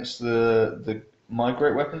against my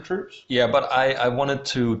great weapon troops. Yeah, but I wanted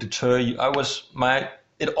to deter you.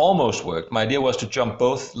 It almost worked. My idea was to jump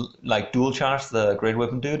both, like dual charge the great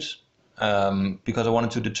weapon dudes, because I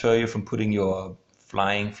wanted to deter you from putting your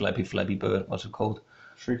flying flappy bird. What's it called?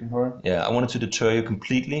 Shrieking Horror. Yeah, I wanted to deter you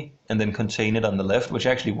completely and then contain it on the left, which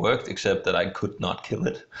actually worked, except that I could not kill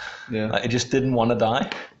it. Yeah. I just didn't want to die.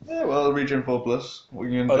 Yeah, well, Regen 4+. What are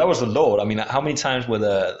you gonna Oh, do? that was the Lord. I mean, how many times were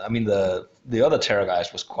the other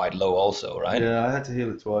Terrorgeist was quite low also, right? Yeah, I had to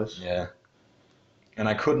heal it twice. Yeah. And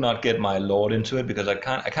I could not get my Lord into it because I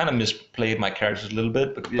kind of misplayed my characters a little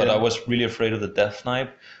bit, but I was really afraid of the Death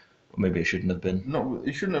Knight. Or maybe I shouldn't have been. No,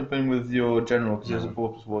 you shouldn't have been with your general because he has a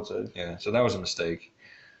 4+ ward save. Yeah, so that was a mistake.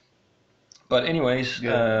 But anyways,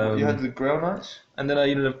 Yeah, you had the Grail Knights. and then I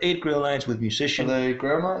ended up 8 Grail Knights with Are Musician. they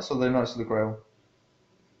Grail Knights or are they Knights of the Grail?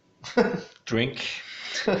 Drink.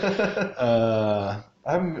 I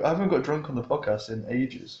haven't got drunk on the podcast in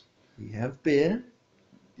ages. We have beer.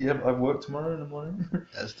 Yeah, I've worked tomorrow in the morning.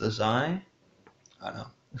 As does I. I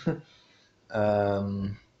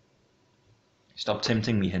know. Stop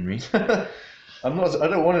tempting me, Henry. I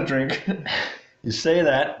don't want to drink. You say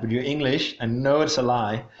that, but you're English. I know it's a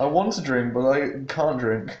lie. I want to drink, but I can't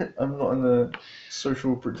drink. I'm not in the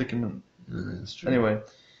social predicament. That's true. Anyway,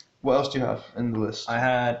 what else do you have in the list? I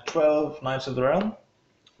had 12 Knights of the Realm,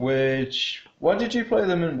 which Why did you play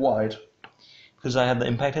them in wide? because I had the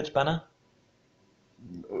Impact Hits banner.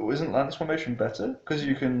 Isn't lance formation better? Because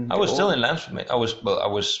you can. I was still in lance formation.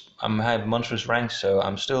 I have monstrous ranks, so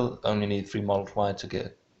I'm still only need 3 models wide to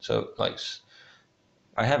get. So like,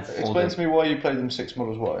 I have. Explain to me why you play them 6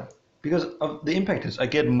 models wide. Because of the impact hits, I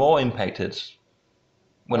get more impact hits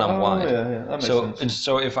when I'm wide. Yeah, that makes sense. And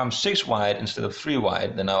so if I'm 6 wide instead of 3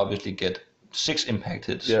 wide, then I obviously get 6 impact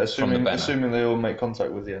hits Yeah, from the banner. assuming they all make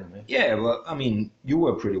contact with the enemy. Yeah, well, I mean, you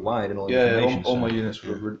were pretty wide in all your Yeah, formations. all my units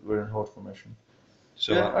were in horde formation.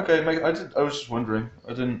 So Yeah, okay. I was just wondering.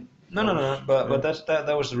 I didn't. No. But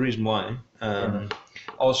that was the reason why.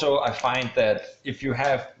 Also, I find that if you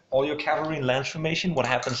have all your cavalry in lance formation, what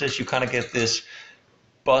happens is you kind of get this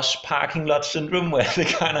bus parking lot syndrome where they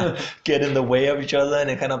kind of get in the way of each other and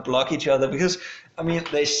they kind of block each other. Because I mean,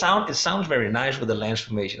 it sounds very nice with the lance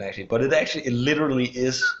formation actually, but it literally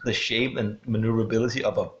is the shape and maneuverability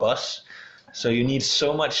of a bus. So you need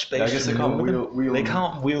so much space. Yeah, I guess to they can't maneuver. wheel. They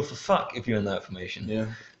can't wheel for fuck if you're in that formation. Yeah.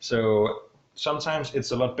 So sometimes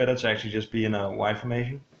it's a lot better to actually just be in a wide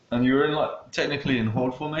formation. And you were in technically in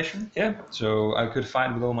horde formation. Yeah. So I could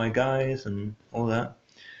fight with all my guys and all that.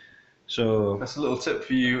 So That's a little tip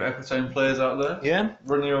for you Ecotone players out there. yeah,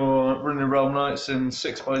 Run your Realm Knights in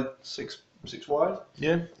 6 wide.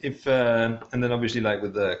 yeah. If and then obviously like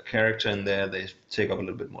with the character in there, they take up a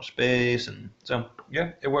little bit more space, and so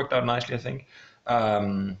yeah, it worked out nicely, I think.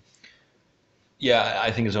 Yeah,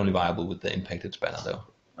 I think it's only viable with the impacted spanner though.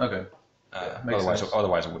 Okay. Makes sense.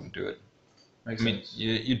 Otherwise, I wouldn't do it. Makes I mean, sense.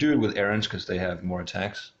 you do it with errands because they have more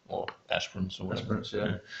attacks, or aspirants or whatever.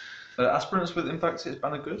 Aspirants, yeah. Aspirants with impact hits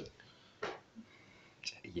banner good.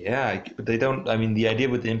 Yeah, but they don't. I mean, the idea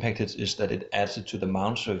with the impact hits is that it adds it to the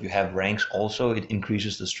mount. So if you have ranks, also it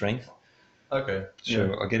increases the strength. Okay.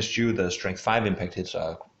 So against you, the strength 5 impact hits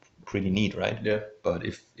are pretty neat, right? Yeah. But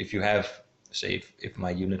if you have, say, if my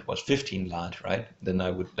unit was 15 large, right, then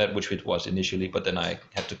I would which it was initially, but then I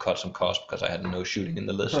had to cut some cost because I had no shooting in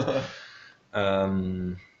the list.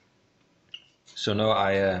 So no,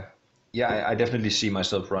 I definitely see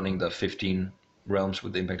myself running the 15 realms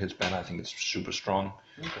with the impact hits banner. I think it's super strong.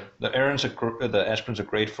 Okay. The aspirants are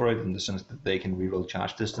great for it in the sense that they can reroll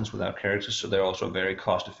charge distance without characters, so they're also a very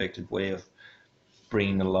cost-effective way of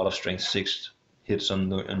bringing a lot of strength 6 hits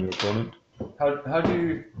on your opponent. How do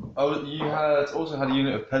you? Oh, you also had a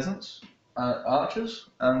unit of peasants, archers,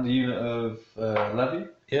 and a unit of levy.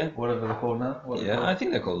 Yeah. Whatever they're called now. I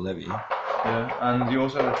think they're called levy. Yeah, and you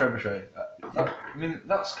also have a trebuchet. I mean,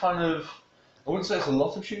 that's kind of. I wouldn't say it's a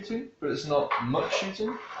lot of shooting, but it's not much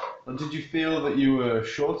shooting. But did you feel that you were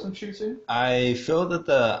short on shooting? I felt that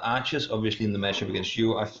the archers, obviously in the matchup against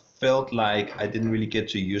you, I felt like I didn't really get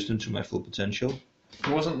to use them to my full potential.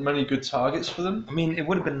 There wasn't many good targets for them. I mean, it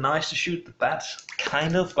would have been nice to shoot the bats,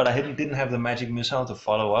 kind of, but I didn't have the magic missile to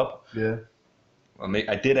follow up. Yeah. Well,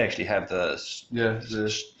 I did actually have the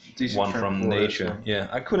decent one strength from for it, nature. so. Yeah,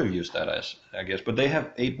 I could have used that I guess, but they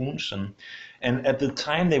have 8 wounds and at the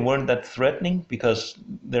time they weren't that threatening because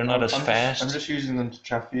they're not as fast. I'm just using them to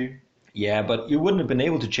chaff you. Yeah, but you wouldn't have been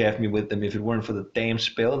able to chaff me with them if it weren't for the damn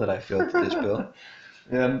spell that I filled for this build.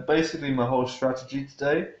 Yeah, and basically my whole strategy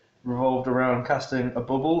today revolved around casting a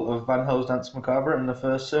bubble of Van Hell's Dance Macabre in the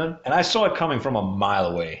first turn. And I saw it coming from a mile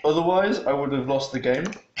away. Otherwise, I would have lost the game.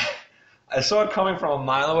 I saw it coming from a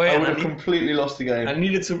mile away. I would have completely lost the game. I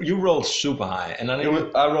needed to. You rolled super high, and I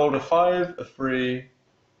rolled a 5, a 3,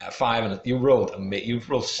 a 5, and you rolled. You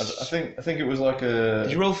rolled. I think it was like a.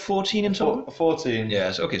 Did you roll 14 in total? 14.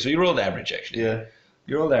 Yes. Okay, so you rolled average actually. Yeah.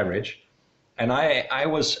 You rolled average, and I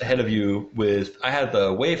was ahead of you with. I had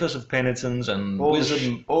the Wafers of Penitence and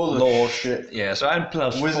Wizard Lord. Shit. Yeah, so I had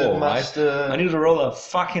plus Wizard 4, Master. right? I needed to roll a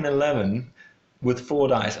fucking 11 with 4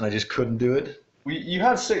 dice, and I just couldn't do it. You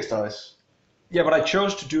had 6 dice. Yeah, but I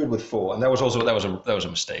chose to do it with 4, and that was a mistake. That was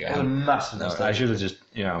a massive mistake. I should have just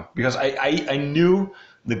because I knew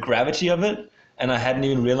the gravity of it, and I hadn't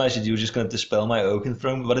even realized that you were just going to dispel my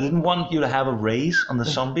Oakenthron, but I didn't want you to have a raise on the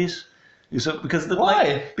zombies.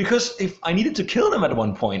 Why? Because if I needed to kill them at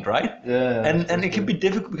one point, right? Yeah. And it can be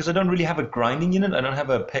difficult because I don't really have a grinding unit. I don't have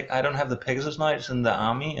the Pegasus Knights in the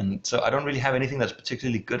army, and so I don't really have anything that's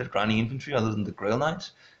particularly good at grinding infantry other than the Grail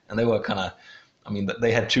Knights, and they were kind of. I mean,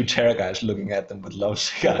 they had 2 Terra guys looking at them with love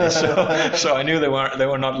cigars, so I knew they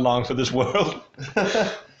were not long for this world.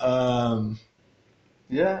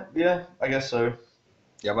 Yeah, I guess so.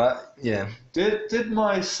 Yeah, but yeah. Did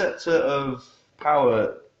my Scepter of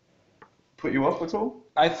Power put you off at all?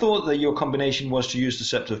 I thought that your combination was to use the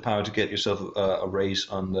Scepter of Power to get yourself a raise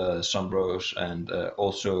on the Sombros and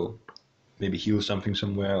also maybe heal something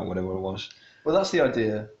somewhere or whatever it was. Well, that's the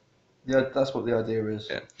idea. Yeah, that's what the idea is.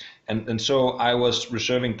 Yeah, and so I was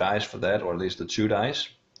reserving dice for that, or at least the 2 dice,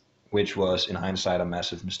 which was in hindsight a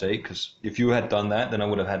massive mistake. Because if you had done that, then I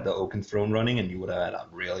would have had the Oaken Throne running, and you would have had a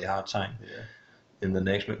really hard time in the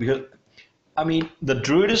next. Because I mean, the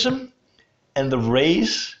Druidism and the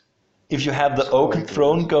raise, if you have the Oaken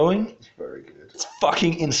Throne going, It's very good. it's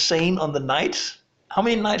fucking insane on the knights. How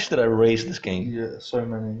many knights did I raise this game? Yeah, so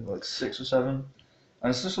many, like 6 or 7. And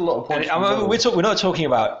it's just a lot of points. And, I mean, we're not talking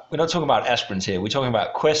about aspirants here. We're talking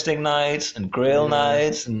about questing knights and Grail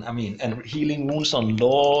knights, and I mean, and healing wounds on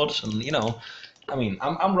lords, and I mean,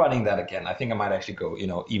 I'm running that again. I think I might actually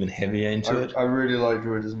go, even heavier into it. I really like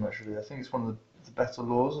Druidism actually. I think it's one of the better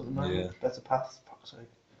laws at the moment. Yeah. Better paths, fuck's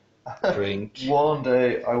sake. Drink. One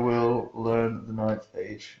day I will learn the Ninth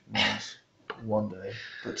Age means. One day.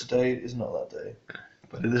 But today is not that day.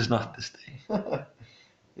 But it is not this day.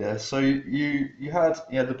 Yeah, so you had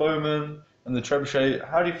the bowman and the trebuchet.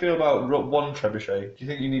 How do you feel about one trebuchet? Do you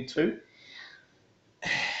think you need 2?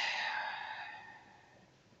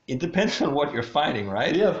 It depends on what you're fighting,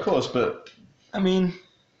 right? Yeah, of course, but I mean,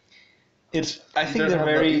 I think they're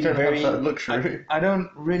very, you don't very. have that luxury. I don't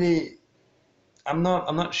really. I'm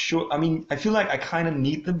not sure. I mean, I feel like I kind of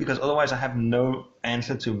need them because otherwise I have no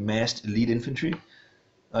answer to massed elite infantry.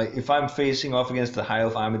 Like if I'm facing off against the High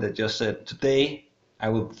Elf army that just said today I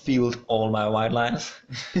will field all my white lines,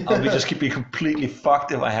 I'll be completely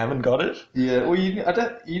fucked if I haven't got it. Yeah, well,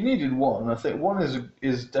 you needed 1. I think 1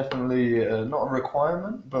 is definitely not a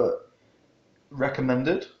requirement, but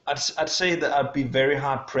recommended. I'd say that I'd be very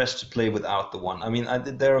hard pressed to play without the 1. I mean,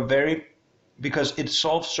 because it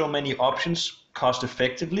solves so many options cost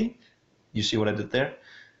effectively. You see what I did there?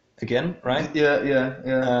 Again, right?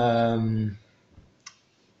 Yeah.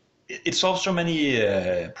 It solves so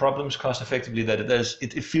many problems cost effectively that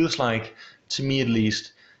it feels like, to me at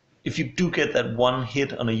least, if you do get that 1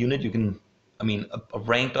 hit on a unit, you can, I mean, a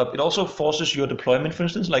ranked up. It also forces your deployment, for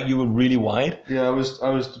instance, like you were really wide. Yeah, I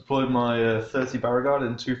was deployed my 30 Barragard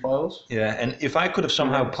in 2 files. Yeah, and if I could have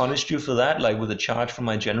somehow punished you for that, like with a charge from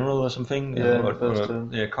my general or something,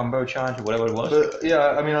 or combo charge or whatever it was. But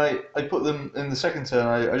yeah, I mean, I put them in the second turn.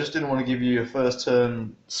 I just didn't want to give you a first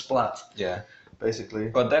turn splat. Yeah. Basically.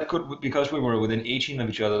 But that could, because we were within 18 of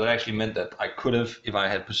each other, that actually meant that I could have, if I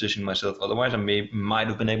had positioned myself otherwise, I might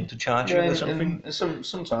have been able to charge you or something.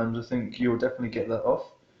 Sometimes I think you'll definitely get that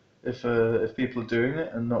off if people are doing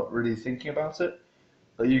it and not really thinking about it.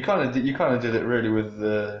 Like you kind of did it really with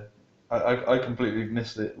the. I completely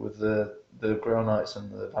missed it with the Grail Knights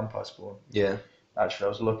and the Vampire Spawn. Yeah. Actually, I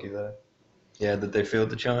was lucky there. Yeah, that they failed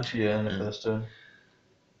the charge. Yeah, in the first turn.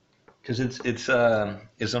 Because it's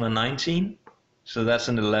on a 19. So that's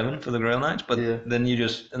an 11 for the Grail Knights, but then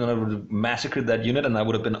I would have massacred that unit, and I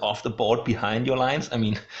would have been off the board behind your lines. I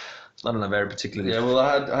mean, it's not in a very particularly. Yeah, well,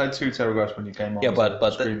 I had 2 Terrorgraphs when you came on. Yeah, but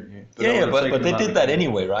they did that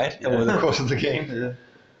anyway, right? Yeah. Over the course of the game. Yeah.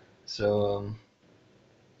 So.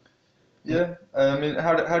 Yeah, I mean,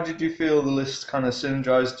 how did you feel the list kind of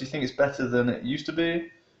synergized? Do you think it's better than it used to be,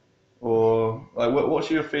 or like what's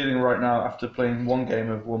your feeling right now after playing 1 game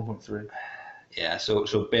of 1.3? Yeah, so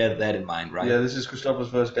bear that in mind, right? Yeah, this is Christopher's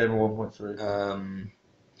first game of 1.3.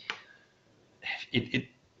 It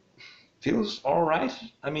feels all right.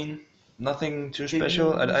 I mean, nothing too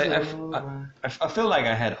special. I feel like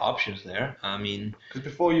I had options there. I mean, because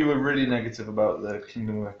before you were really negative about the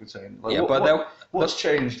Kingdom of Aquitaine. Like, yeah, what's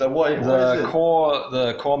changed? Like, what is it?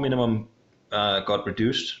 The core minimum got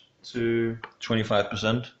reduced to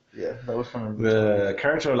 25%. Yeah, that was kind of the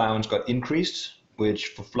character allowance got increased, which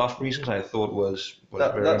for fluff reasons I thought was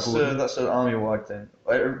very important. That's an army-wide thing.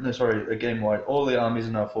 No, sorry, a game-wide. All the armies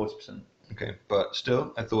are now 40%. Okay, but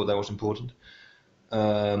still, I thought that was important.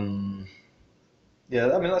 Yeah, I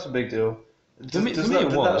mean that's a big deal. Did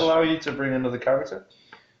that allow you to bring another character?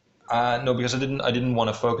 No, because I didn't want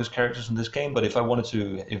to focus characters in this game. But if I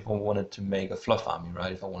wanted to make a fluff army,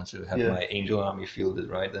 right? If I wanted to have my angel army fielded,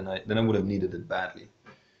 right? Then I would have needed it badly.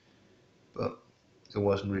 But it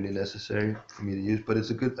wasn't really necessary for me to use. But I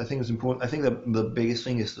think it's important. I think the biggest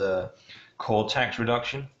thing is the core tax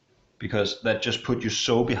reduction, because that just put you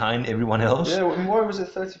so behind everyone else. Yeah, and why was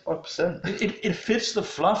it 35%? It fits the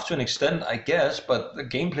fluff to an extent, I guess, but the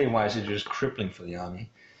gameplay-wise, it's just crippling for the army.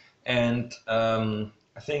 And I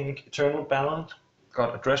think Eternal Balance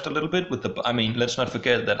got addressed a little bit with the. I mean, let's not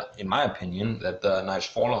forget that, in my opinion, that the Knights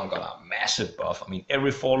Forlorn got a massive buff. I mean,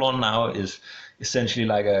 every Forlorn now is essentially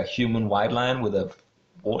like a human wide line with a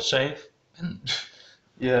ward save. And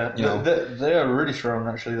yeah, they are really strong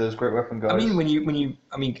actually. Those great weapon guys. I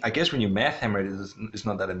mean, I guess when you math hammer it, it's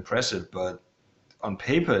not that impressive, but on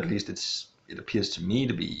paper at least, it appears to me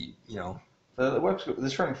to be, the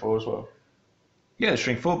strength 4 as well. Yeah,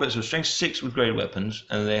 strength 4, but so strength 6 with great weapons,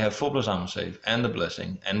 and they have 4+ armor save, and the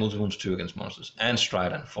blessing, and multi-wounds 2 against monsters, and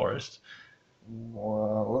stride and forest.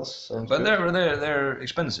 Well, that sounds But good. they're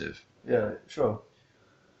expensive, Yeah, sure.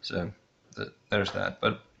 so there's that.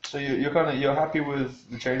 But So you're happy with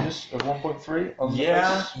the changes of 1.3 on the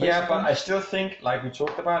yeah, face but I points? still think, like we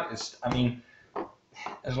talked about, as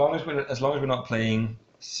long as we're not playing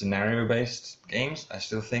scenario-based games, I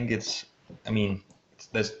still think it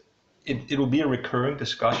will be a recurring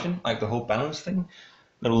discussion, like the whole balance thing,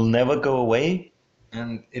 that will never go away,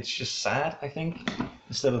 and it's just sad, I think.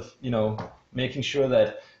 Instead of making sure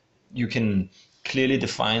that you can clearly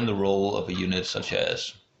define the role of a unit, such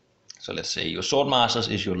as, so let's say your sword masters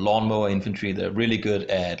is your lawnmower infantry. They're really good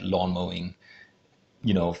at lawn mowing,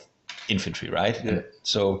 infantry, right? Yeah.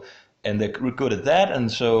 And they're good at that,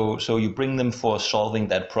 and so you bring them for solving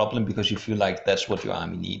that problem because you feel like that's what your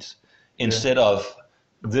army needs. Instead of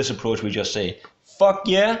this approach, we just say, "Fuck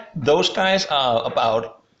yeah, those guys are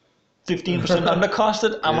about 15%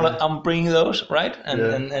 undercosted. I'm bringing those, right?"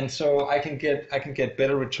 And so I can get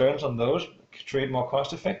better returns on those, trade more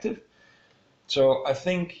cost effective. So I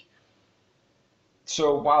think.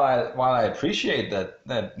 So while I appreciate that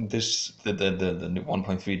the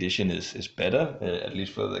 1.3 edition is better, at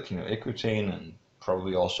least for the King of Equitane, and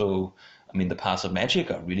probably also, the Paths of Magic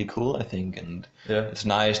are really cool, I think, and it's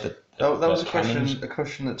nice that was cannons- a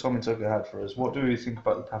question that Tommy Tucker had for us. What do we think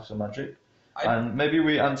about the Paths of Magic? And maybe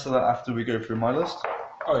we answer that after we go through my list.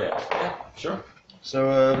 Oh yeah, sure.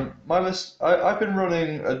 So my list, I've been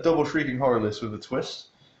running a double Shrieking Horror list with a twist.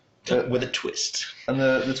 With a twist. And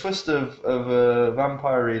the twist of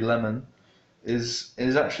Vampire Lemon is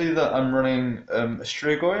actually that I'm running a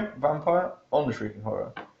Strigoi vampire on the Shrieking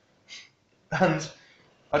Horror. And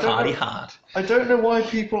I don't know why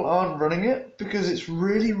people aren't running it, because it's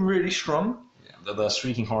really, really strong. Yeah, the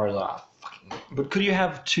Shrieking Horrors are fucking... But could you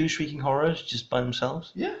have 2 Shrieking Horrors just by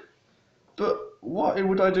themselves? Yeah. But why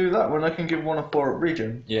would I do that when I can give one a 4 at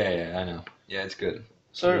regen? Yeah, I know. Yeah, it's good.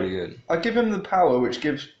 It's So really good. I give him the power which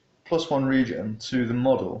gives +1 regen to the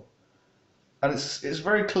model, and it's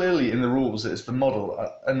very clearly in the rules that it's the model,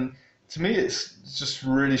 and to me it's just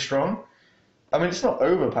really strong. It's not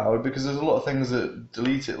overpowered because there's a lot of things that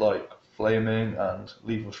delete it, like flaming and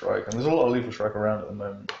lethal strike, and there's a lot of lethal strike around at the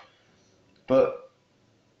moment. But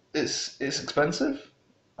it's expensive.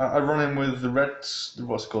 I run him with the red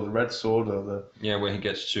sword, or the where he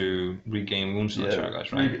gets to regain wounds on the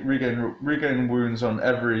target, right? Regain wounds on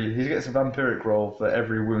every. He gets a vampiric roll for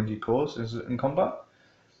every wound he causes in combat.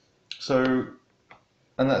 So,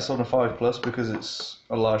 and that's on a 5+ because it's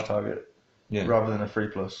a large target, rather than a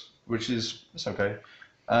 3+, which is it's okay.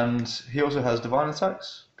 And he also has divine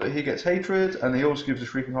attacks, but he gets hatred, and he also gives the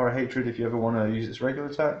Shrieking Horror hatred if you ever want to use its regular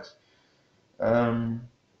attacks.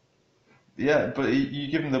 But you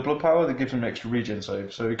give him the blood power that gives him extra regen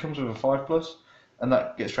save. So he comes with a 5+, and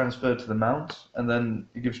that gets transferred to the mount, and then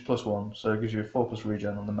it gives +1, so it gives you a 4+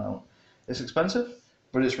 regen on the mount. It's expensive,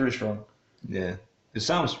 but it's really strong. Yeah, it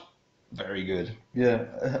sounds very good. Yeah,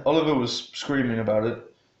 Oliver was screaming about it.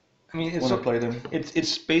 When I played him.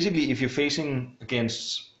 It's basically, if you're facing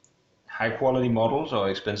against high quality models or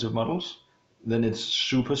expensive models, then it's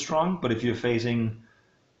super strong. But if you're facing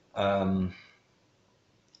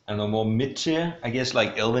more mid-tier, I guess,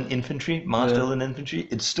 like Elven Infantry, Masked Elven Infantry,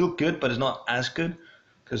 it's still good, but it's not as good,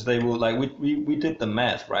 because they will, like, we did the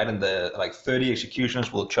math, right, and the 30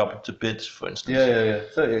 executioners will chop it to bits, for instance. Yeah.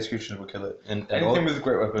 30 executioners will kill it. And anything with a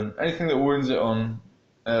great weapon, anything that wounds it on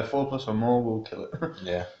 4+ or more will kill it.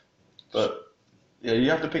 Yeah. But yeah, you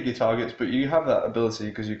have to pick your targets, but you have that ability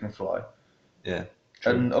because you can fly. Yeah.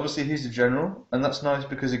 True. And obviously he's a general, and that's nice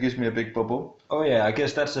because it gives me a big bubble. Oh yeah, I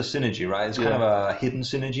guess that's a synergy, right? It's kind of a hidden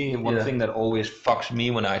synergy. And one thing that always fucks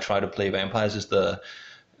me when I try to play vampires is the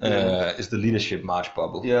leadership march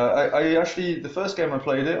bubble. Yeah, I actually, the first game I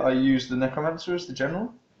played it, I used the Necromancer as the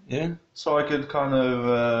general. Yeah. So I could kind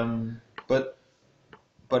of...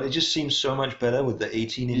 But it just seems so much better with the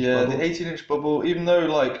 18-inch bubble. Yeah, the 18-inch bubble, even though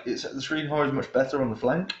the Shrieking Horror is much better on the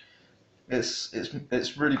flank, it's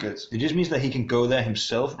really good. It just means that he can go there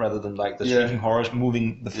himself rather than the Shrieking Horrors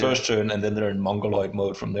moving the first turn and then they're in Mongoloid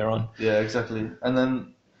mode from there on. Yeah, exactly. And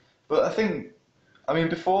then, but I think,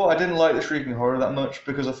 before I didn't like the Shrieking Horror that much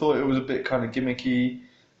because I thought it was a bit kind of gimmicky,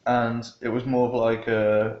 and it was more of like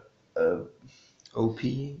a OP?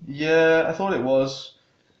 Yeah, I thought it was.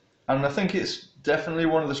 And I think it's definitely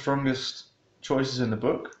one of the strongest choices in the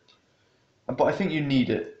book. But I think you need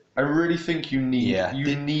it. I really think you need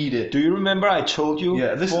need it. Do you remember I told you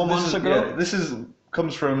 4 months ago? Yeah, this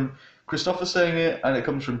comes from Christopher saying it, and it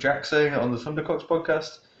comes from Jack saying it on the Thundercocks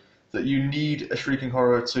podcast. that you need a Shrieking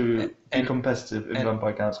Horror to be And- competitive in and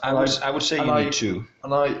Vampire Counts. I would say and you I- need two.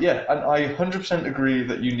 And I 100% agree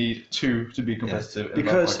that you need two to be competitive in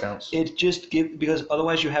Because Vampire Counts. it just because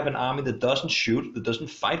otherwise you have an army that doesn't shoot, that doesn't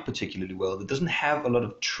fight particularly well, that doesn't have a lot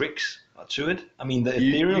of tricks to it. I mean, the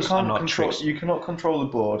ethereals are not tricks. You cannot control the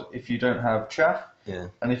board if you don't have chaff Yeah.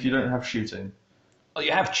 and if you don't have shooting. Well,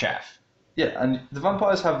 you have chaff. Yeah, and the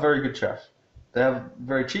vampires have very good chaff. They have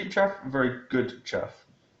very cheap chaff, very good chaff.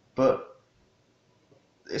 But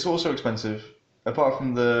it's also expensive. Apart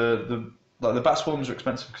from the bat swarms are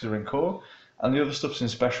expensive because they're in core, and the other stuff's in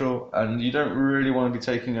special, and you don't really want to be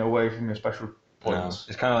taking away from your special points.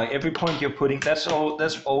 No. It's kind of like every point you're putting. That's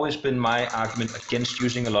always been my argument against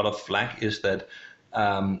using a lot of flak is that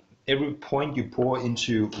every point you pour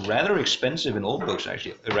into rather expensive in old books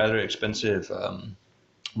actually rather expensive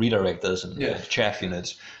redirectors and Yeah. chaff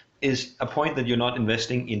units is a point that you're not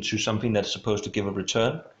investing into something that's supposed to give a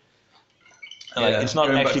return. Like, Yeah, it's not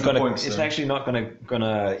going back actually to the gonna. points It's then. actually not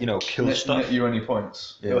gonna kill Net stuff. you any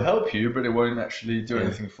points. Yeah. It'll help you, but it won't actually do Yeah.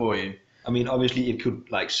 anything for you. I mean, obviously, it could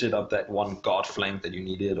like set up that one god flank that you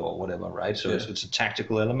needed or whatever, right? So Yeah. it's a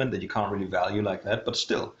tactical element that you can't really value like that, but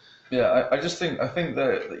still. Yeah, I think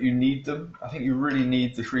that you need them. I think you really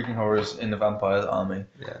need the Shrieking Horrors in the Vampire army.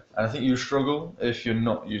 Yeah. And I think you struggle if you're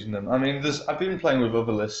not using them. I mean, I've been playing with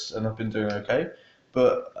other lists and I've been doing okay,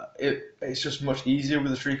 but it's just much easier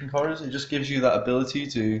with the Shrieking Horrors. It just gives you that ability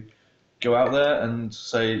to go out there and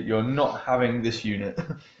say you're not having this unit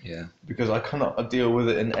Yeah. because I cannot deal with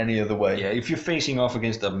it in any other way. Yeah, if you're facing off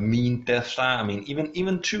against a mean Death Star, I mean,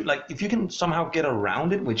 even two, like if you can somehow get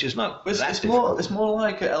around it, which is not But that it's difficult. more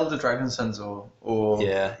like an Elder Dragon Centaur or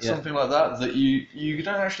Yeah, yeah. something like that. That you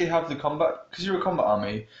don't actually have the combat because you're a combat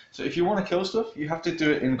army. So if you want to kill stuff, you have to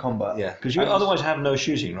do it in combat. Yeah, because you And- otherwise have no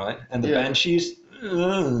shooting, right? And the Yeah. Banshees.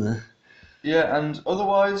 ugh. Yeah, and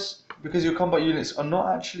otherwise, because your combat units are not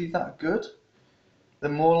actually that good, they're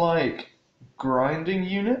more like grinding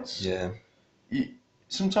units. Yeah.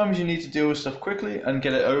 Sometimes you need to deal with stuff quickly and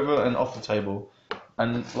get it over and off the table.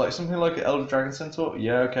 And like something like an Elder Dragon Centaur,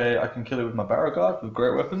 yeah, okay, I can kill it with my Barrow Guard with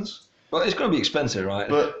great weapons. Well, it's going to be expensive, right?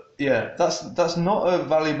 But yeah, that's not a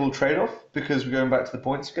valuable trade-off because we're going back to the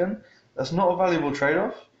points again. That's not a valuable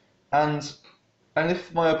trade-off, and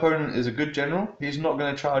if my opponent is a good general, he's not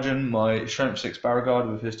going to charge in my Strength 6 Barrow Guard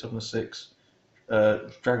with his Toughness 6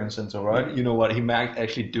 Dragon Centaur, right? You know what? He might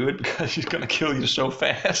actually do it because he's going to kill you so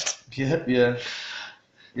fast. Yeah.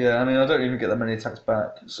 I mean, I don't even get that many attacks back,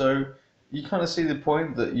 so you kind of see the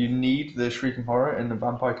point that you need the Shrieking Horror in the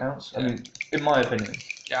Vampire Counts. I mean, in my opinion,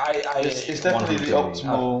 Yeah, it's definitely the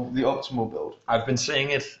optimal build. I've been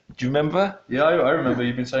saying it. Do you remember? Yeah, I remember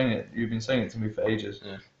you've been saying it. You've been saying it to me for ages,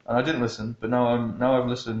 Yeah. and I didn't listen. But now I've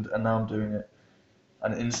listened, and now I'm doing it,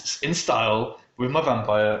 and in style with my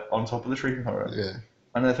vampire on top of the Shrieking Horror. Yeah.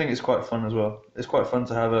 And I think it's quite fun as well. It's quite fun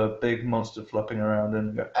to have a big monster flopping around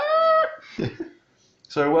and go. "Ah!"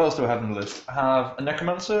 So what else do I have on the list? I have a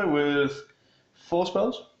Necromancer with 4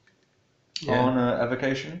 spells on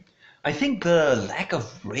evocation. I think the lack of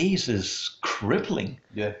raise is crippling.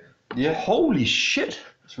 Yeah, Holy shit!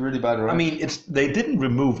 it's really bad, right? I mean, they didn't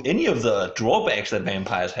remove any of the drawbacks that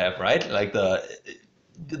vampires have, right? Like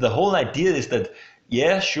the whole idea is that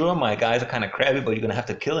yeah, sure, my guys are kind of crabby, but you're gonna have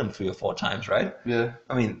to kill him 3 or 4 times, right? yeah.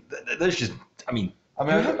 I mean, there's just, I mean, I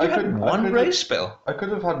mean, you had one raise spell. I could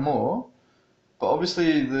have had more, but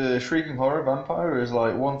obviously the Shrieking Horror Vampire is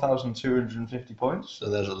like 1,250 points. So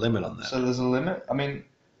there's a limit on that. So there's a limit. I mean,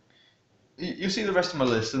 you see the rest of my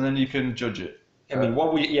list, and then you can judge it. I mean,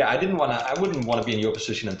 I wouldn't want to be in your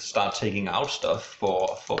position and start taking out stuff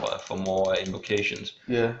for more invocations.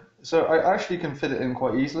 Yeah. So I actually can fit it in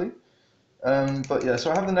quite easily. But yeah, so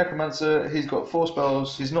I have the Necromancer. He's got 4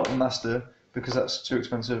 spells. He's not a master because that's too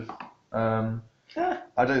expensive.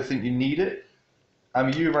 I don't think you need it. I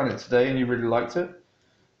mean, you ran it today and you really liked it.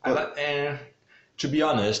 To be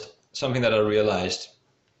honest, something that I realized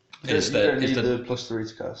is you that don't need the +3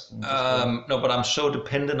 to cast. and just, no, but I'm so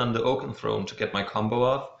dependent on the Oaken Throne to get my combo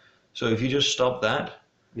off. So if you just stop that,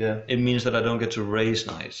 yeah. it means that I don't get to raise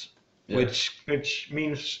knights, Yeah. which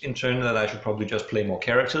means in turn that I should probably just play more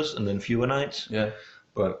characters and then fewer knights. Yeah.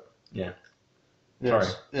 But yeah, Yes.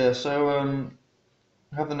 Sorry. Yeah. So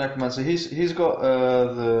I have the Necromancer. He's got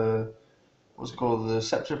the what's it called, the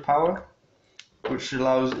Scepter of Power, which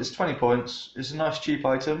allows, it's 20 points. It's a nice cheap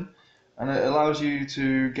item, and it allows you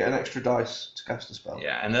to get an extra dice to cast a spell.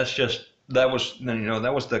 yeah, and that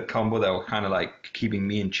was the combo that was kind of like keeping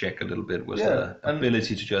me in check a little bit, was Yeah, the and-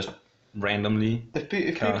 ability to just randomly. If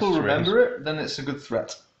Cast people remember it, then it's a good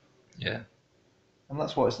threat, Yeah. and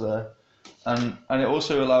that's why it's there. And it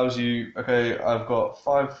also allows you. Okay, I've got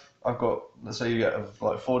 5 I've got, let's say you have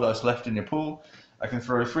like 4 dice left in your pool. I can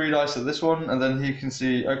throw 3 dice at this one, and then he can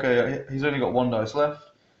see, okay, he's only got 1 dice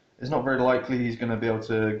left. It's not very likely he's going to be able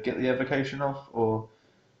to get the evocation off, or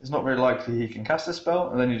it's not very likely he can cast a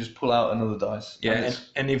spell, and then you just pull out another dice. Yeah,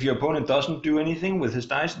 and if your opponent doesn't do anything with his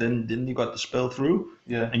dice, then you got the spell through,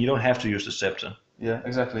 yeah, and you don't have to use the scepter. yeah,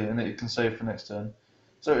 exactly, and it can save for next turn.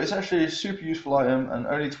 So it's actually a super useful item, and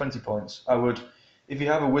only 20 points. I would, if you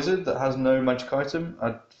have a wizard that has no magic item,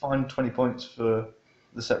 I'd find 20 points for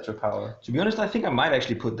the Scepter of Power. To be honest, I think I might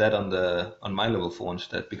actually put that on my level 4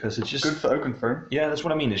 instead, because it's just Good for Oakenthorn. Yeah, that's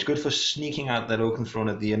what I mean. It's good for sneaking out that Oakenthorn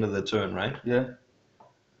at the end of the turn, right? Yeah.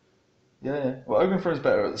 Yeah. Well, Oakenthorn's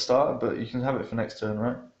better at the start, but you can have it for next turn,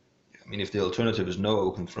 right? I mean, if the alternative is no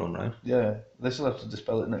Oakenthorn, right? Yeah. They still have to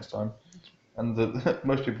dispel it next time, and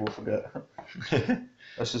most people will forget.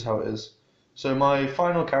 That's just how it is. So my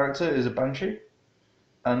final character is a Banshee,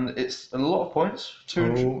 and it's a lot of points,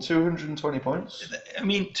 220 points. I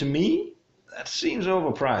mean, to me, that seems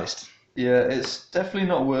overpriced. Yeah, it's definitely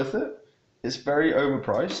not worth it. It's very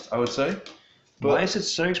overpriced, I would say. But Why is it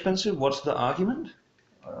so expensive? What's the argument?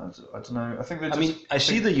 I don't know. I think they just. I mean, I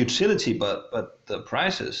see the utility, but the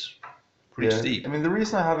price is pretty steep. I mean, the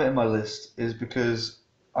reason I have it in my list is because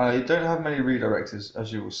I don't have many redirectors,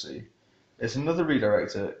 as you will see. It's another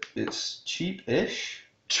redirector. It's cheap-ish.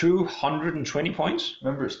 220 points?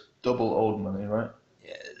 Remember, it's double old money, right?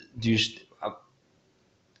 Do you?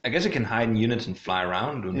 I guess it can hide in units and fly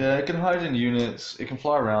around. Yeah, it can hide in units. It can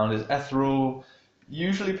fly around. It's ethereal.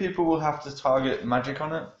 Usually, people will have to target magic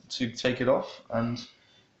on it to take it off, and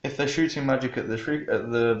if they're shooting magic at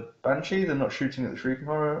the Banshee, they're not shooting at the Shrieking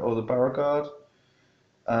Horror or the Beauregard.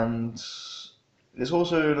 And it's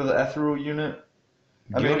also another ethereal unit.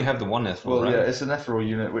 You only have the one ethereal, Well, right? yeah, it's an ethereal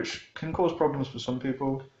unit, which can cause problems for some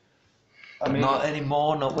people. I mean, Not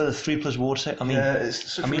anymore, not with a 3+ vortex. I mean, yeah,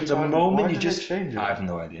 it's such I mean, a the retarded- moment why you did just, they change it? I have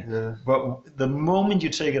no idea. Yeah. But the moment you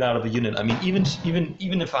take it out of a unit, I mean,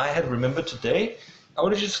 even if I had remembered today, I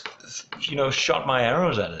would have just, shot my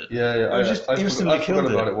arrows at it. Yeah, I just instantly I killed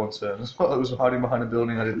forgot about it. it one turn. I was hiding behind a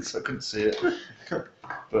building. I couldn't see it.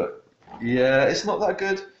 But yeah, it's not that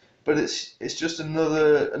good. But it's just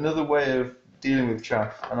another way of dealing with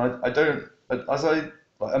chaff. And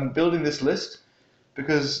I'm building this list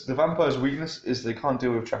because the vampire's weakness is they can't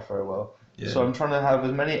deal with chaff very well. Yeah. So I'm trying to have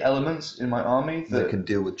as many elements in my army That can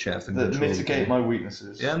deal with chaff and that control mitigate the my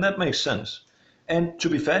weaknesses. Yeah, and that makes sense. And to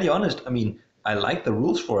be fairly honest, I mean, I like the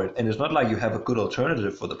rules for it, and it's not like you have a good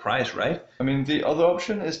alternative for the price, right? I mean, the other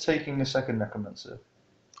option is taking a second necromancer.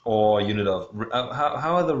 Or a unit of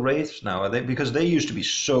how are the wraiths now? Are they, because they used to be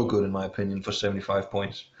so good in my opinion for 75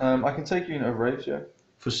 points. I can take a unit of Wraiths, yeah.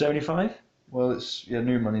 For 75? Well, it's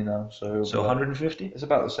new money now, so 150? it's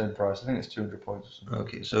about the same price. I think it's 200 points or something.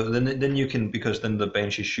 Okay, so then you can, because then the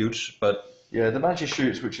Banshee shoots, but Yeah, the Banshee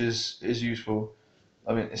shoots, which is useful.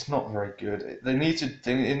 I mean, it's not very good. It needs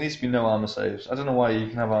to be no armor saves. I don't know why you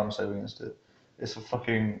can have armor save against it. It's a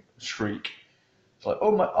fucking shriek. It's like,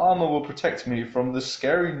 oh, my armor will protect me from the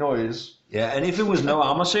scary noise. yeah, and if it was no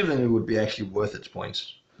armor save, then it would be actually worth its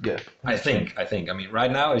points. Yeah. I think. I mean,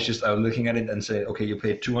 right now it's just I'm looking at it and say, okay, you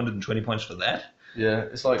paid 220 points for that. Yeah,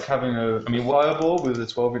 it's like having a fireball with a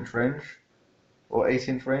 12-inch range or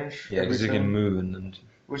 8-inch range. Yeah, because you can move and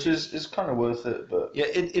which is kind of worth it, but yeah,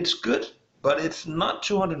 it's good, but it's not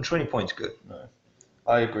 220 points good. no.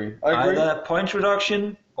 I agree. I agree. Either points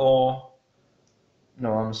reduction or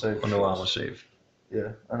No armor save. no armor save.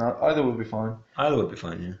 Yeah, and either would be fine. Either would be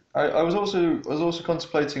fine. Yeah. I was also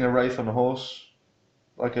contemplating a wraith on a horse,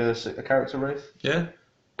 like a character wraith. Yeah.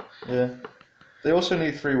 Yeah. They also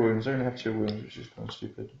need 3 wounds. They only have 2 wounds, which is kind of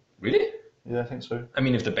stupid. Really? Yeah, I think so. I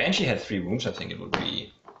mean, if the Banshee had 3 wounds, I think it would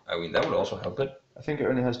be. I mean, that would also help it. I think it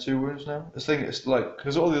only has 2 wounds now. This thing it's like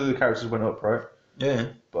because all the other characters went up, right? Yeah.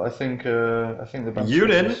 But I think the Banshee You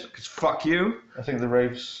didn't, because fuck you. I think the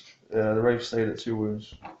Wraiths stayed at 2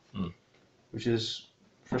 wounds, which is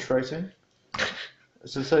frustrating,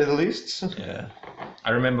 to say the least. Yeah. I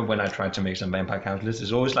remember when I tried to make some Vampire Count lists,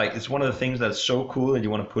 it's always like, it's one of the things that's so cool that you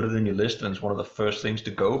want to put it in your list, and it's one of the first things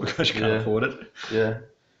to go because you can't afford it. Yeah.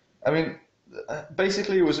 I mean,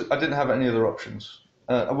 basically, I didn't have any other options.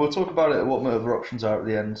 We'll talk about it, what my other options are at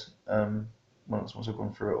the end, once I've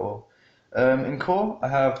gone through it all. In core, I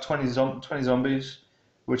have 20 zombies,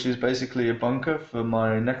 which is basically a bunker for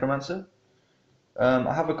my Necromancer.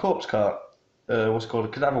 I have a corpse cart, what's called a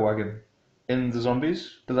cadaver wagon, in the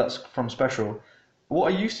zombies, but that's from special.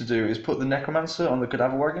 What I used to do is put the Necromancer on the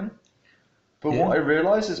cadaver wagon, but what I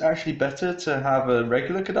realised is actually better to have a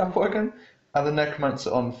regular cadaver wagon and the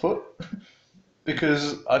Necromancer on foot,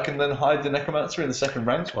 because I can then hide the Necromancer in the second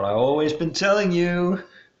rank. That's what I've always been telling you.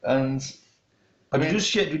 And But you do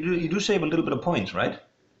save a little bit of points, right?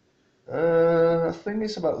 I think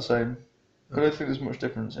it's about the same. I don't think there's much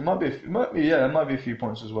difference. It might be a few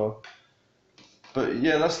points as well. But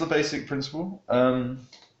yeah, that's the basic principle. The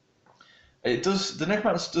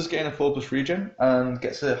Necromancer does gain a 4+ regen and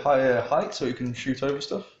gets a higher height, so you can shoot over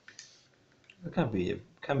stuff. It can be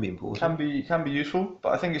important. Can be useful,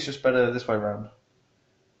 but I think it's just better this way around.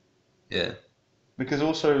 Yeah. Because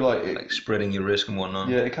also Like spreading your risk and whatnot.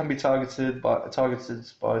 yeah, it can be targeted by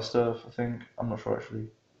stuff. I think I'm not sure actually.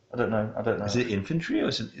 I don't know. Is it infantry or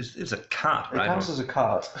is it's a cart, It right? counts as a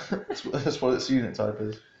cart. That's what its unit type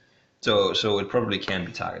is. So it probably can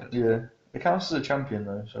be targeted. Yeah, it counts as a champion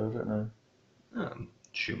though, so I don't know. I'm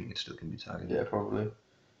assuming it still can be targeted. Yeah, probably.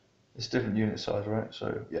 It's different unit size, right?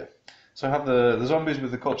 So yeah. So I have the zombies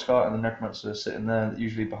with the corpse cart and the necromancer sitting there,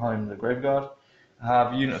 usually behind the graveguard. I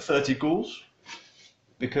have a unit of 30 ghouls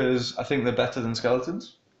because I think they're better than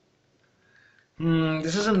skeletons.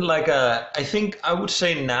 This isn't like a. I think I would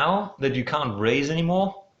say now that you can't raise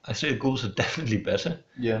anymore. I say the ghouls are definitely better.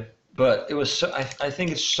 Yeah. But it was. I think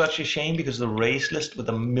it's such a shame because the race list with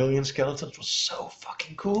 1,000,000 skeletons was so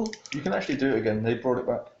fucking cool. You can actually do it again. They brought it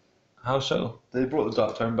back. How so? They brought the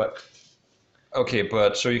Dark Tome back. Okay,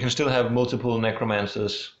 but so you can still have multiple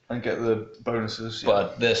necromancers And get the bonuses. Yeah.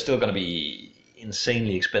 but they're still going to be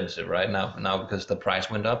insanely expensive right now because the price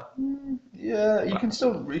went up. Yeah, you can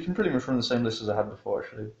pretty much run the same list as I had before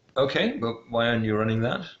actually. Okay, but why aren't you running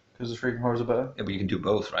that? Because the Shrieking Horrors are better. Yeah, but you can do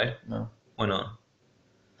both, right? No, Why not?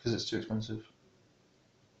 because it's too expensive.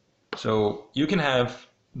 So you can have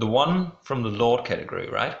the one from the Lord category,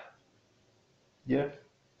 right? Yeah.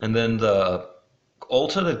 And then the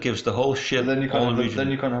altar that gives the whole shit But then you all can't the have region. then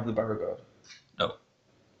you can't have the Barrowguard. No.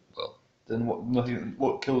 Well, Then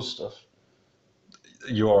what kills stuff?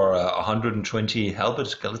 your 120 halberd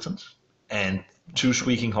skeletons and 2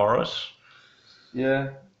 squeaking horrors. Yeah.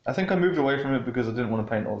 I think I moved away from it because I didn't want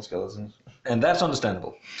to paint all the skeletons. And that's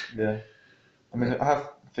understandable. Yeah. I mean, I have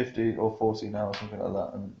 50 or 40 now or something like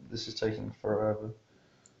that, and this is taking forever.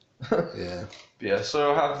 Yeah. Yeah,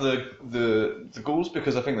 so I have the ghouls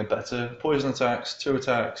because I think they're better. Poison attacks, 2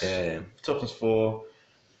 attacks, Yeah. toughness 4.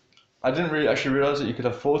 I didn't really actually realise that you could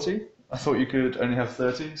have 40. I thought you could only have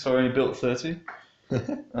 30, so I only built 30.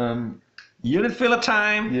 Unit filler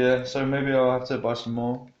time. Yeah, so maybe I'll have to buy some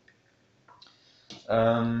more.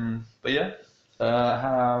 But yeah, I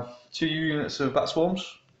have 2 units of bat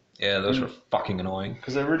swarms Yeah, those were fucking annoying.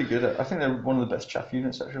 because they're really good at. I think they're one of the best chaff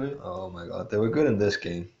units actually. Oh my god, they were good in this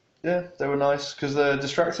game. Yeah, they were nice because they're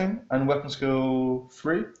distracting and weapon skill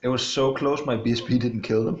 3. It was so close, my BSP didn't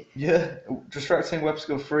kill them. Yeah, distracting, weapon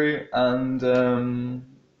skill 3, and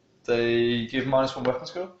they give -1 weapon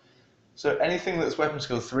skill. So anything that's weapon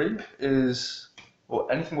skill 3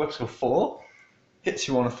 or anything weapon skill 4 hits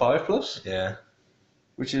you on a 5+, Yeah.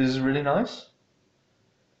 which is really nice.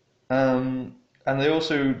 And they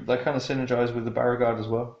kind of synergize with the Barrowguard as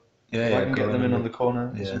well. Yeah, I can get them in on the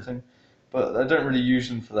corner or Yeah. something. But I don't really use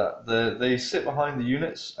them for that. They sit behind the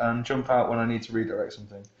units and jump out when I need to redirect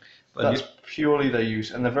something. But That's purely their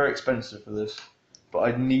use, and they're very expensive for this. But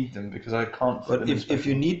I need them because I can't fit But them in if you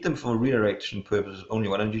special need them for redirection purposes only,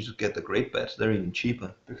 why don't you just get the great bats? They're even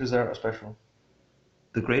cheaper. because they're out of special.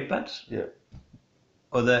 The great bats? Yeah.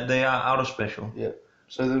 Oh, they are out of special. Yeah.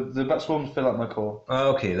 So the bat swarms fill out my core.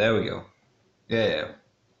 Oh, okay, there we go. Yeah.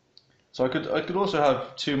 So I could also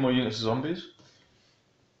have 2 more units of zombies.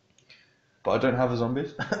 But I don't have the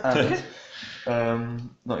zombies. And,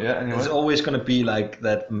 not yet anyway. There's always going to be like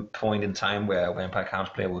that point in time where a Vampire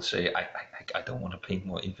Counts player will say, I don't want to paint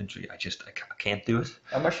more infantry. I can't do it.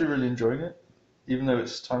 I'm actually really enjoying it, even though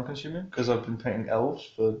it's time consuming because I've been painting elves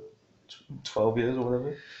for 12 years or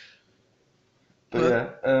whatever.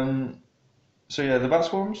 But so yeah, the bat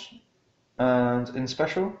swarms, and in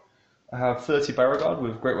special, I have 30 Barrowguard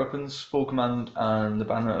with great weapons, full command, and the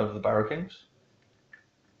banner of the Barrow Kings.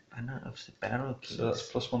 Banner of the Barrow Kings. So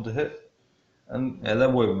that's +1 to hit. And Yeah,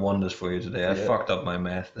 that worked wonders for you today. I Yeah. fucked up my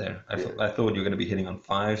math there. I thought you were going to be hitting on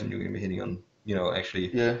 5s and you were going to be hitting on,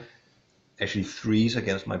 actually yeah, 3s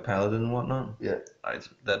against my paladin and whatnot. yeah,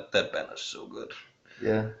 That banner's so good.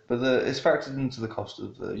 yeah. But it's factored into the cost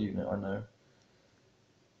of the unit, I know.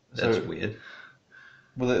 That's So- weird.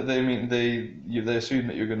 Well, they assume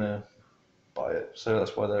that you're gonna buy it, so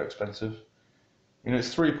that's why they're expensive.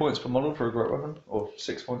 It's 3 points per model for a great weapon, or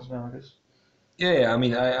 6 points now, I guess. Yeah, I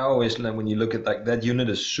mean, I always like when you look at like that unit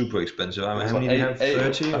is super expensive. I mean, It's how many do you have?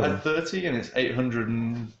 30? I or- had 30, and it's 800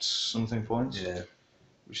 and something points. Yeah.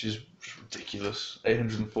 which is ridiculous.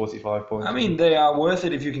 845 points. I mean, they are worth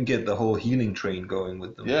it if you can get the whole healing train going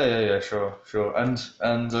with them. Yeah, sure. And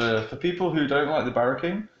for people who don't like the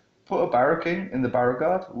Barricking, put a Barricking in the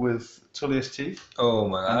Barragard with Tullius Teeth. Oh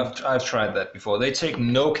man, I've tried that before. They take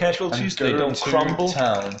no casualties. They don't to crumble.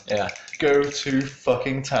 Town. Yeah. Go to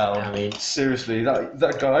fucking town. I mean, seriously,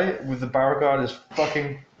 that guy with the Barragard is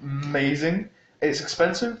fucking amazing. It's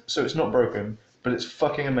expensive, so it's not broken, but it's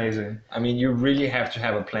fucking amazing. I mean, you really have to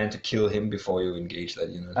have a plan to kill him before you engage that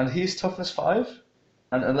unit. And he's toughness 5,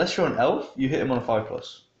 and unless you're an elf, you hit him on a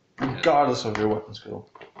 5+, regardless of your weapon skill.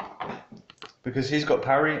 Because he's got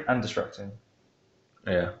parry and distracting.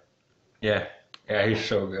 Yeah, he's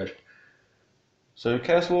so good. So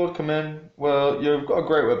Chaos Lord, come in. Well, you've got a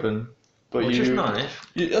great weapon, but Which is nice.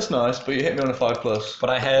 That's nice, but you hit me on a 5+. But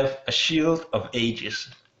I have a Shield of Ages.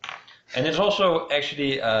 And it's also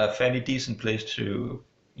actually a fairly decent place to,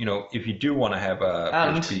 if you do want to have a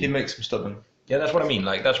And PHP. he makes them stubborn. Yeah, that's what I mean.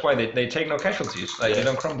 Like, that's why they take no casualties. Like, they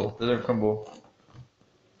don't crumble. They don't crumble.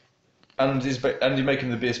 And you're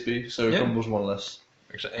making the BSB, so it crumbles one less.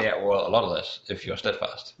 Yeah, well, a lot less if you're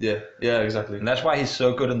steadfast. Yeah, exactly. And that's why he's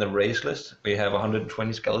so good in the race list. We have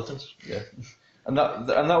 120 skeletons. Yeah. And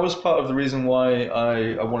that was part of the reason why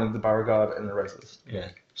I wanted the Barragard in the race list. Yeah.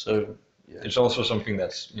 So, It's also something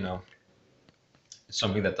that's, it's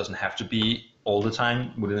something that doesn't have to be all the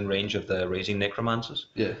time within range of the racing necromancers.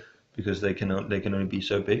 Yeah. Because they can only be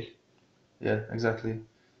so big. Yeah, exactly.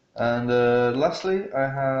 And lastly, I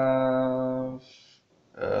have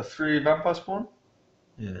 3 Vampire Spawn.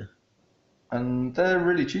 Yeah. And they're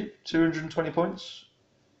really cheap, 220 points.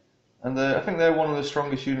 And I think they're one of the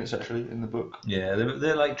strongest units actually in the book. Yeah,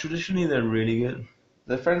 they're like, traditionally they're really good.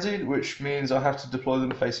 They're frenzied, which means I have to deploy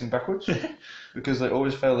them facing backwards because they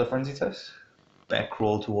always fail their frenzy test. Back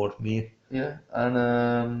crawl toward me. Yeah,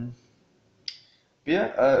 and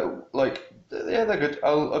they're good.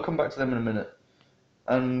 I'll come back to them in a minute.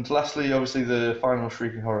 And lastly, obviously the final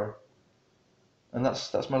Shrieking Horror. And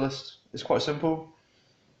that's my list. It's quite simple.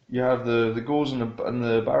 You have the ghouls and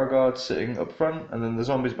the Barragard sitting up front, and then the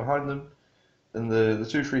zombies behind them. Then the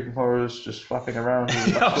 2 Shrieking Horrors just flapping around.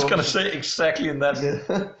 I was going to say exactly in that.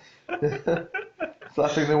 Yeah.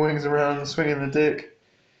 Flapping their wings around, swinging the dick.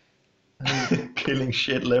 Killing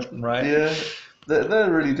shit left and right. Yeah,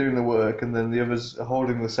 they're really doing the work, and then the others are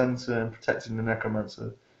holding the centre and protecting the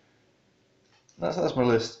Necromancer. That's my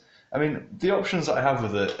list. I mean, the options that I have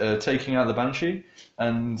with it are taking out the Banshee,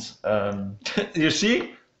 and You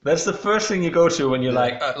see? That's the first thing you go to when you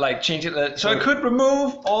change it. So I could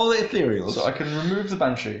remove all the ethereals. so I can remove the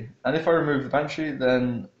Banshee, and if I remove the Banshee,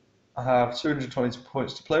 then I have 220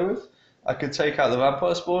 points to play with. I could take out the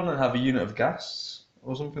Vampire Spawn and have a unit of Ghasts,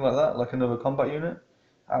 or something like that, like another combat unit,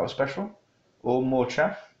 out of special, or more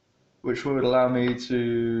chaff, which would allow me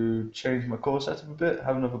to change my core setup a bit,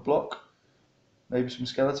 have another block, maybe some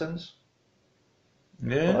skeletons.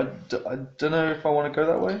 Yeah. But I don't know if I want to go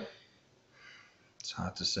that way. It's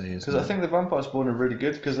hard to say. Because I think the Vampire Spawn are really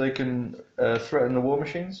good because they can threaten the war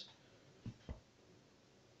machines.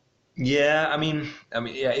 Yeah, I mean,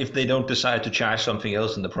 yeah, if they don't decide to charge something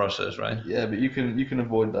else in the process, right? Yeah, but you can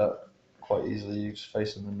avoid that quite easily. You just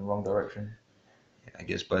face them in the wrong direction. Yeah, I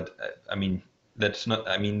guess, but I mean, that's not.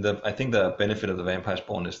 I mean, I think the benefit of the Vampire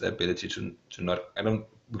Spawn is the ability to not.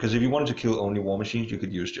 Because if you wanted to kill only war machines, you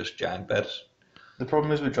could use just giant bats. The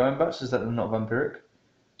problem is with giant bats is that they're not vampiric.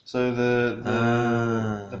 So the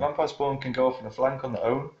Vampire Spawn can go off in a flank on their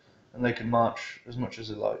own, and they can march as much as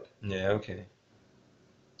they like. Yeah, okay.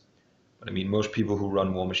 But I mean, most people who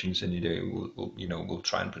run war machines any day will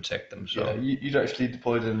try and protect them. So yeah, you'd actually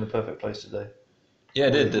deployed it in the perfect place today. Yeah, I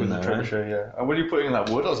did, didn't with I? the trebuchet, yeah. And when you were putting in that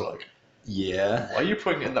wood, I was like, Yeah. why are you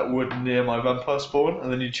putting in that wood near my Vampire Spawn?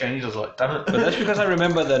 And then you changed, I was like, damn it. But that's because I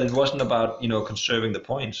remember that it wasn't about, conserving the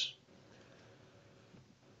points.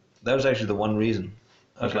 That was actually the one reason.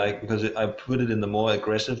 I was like, because I put it in the more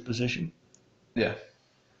aggressive position. Yeah.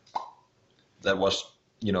 That was,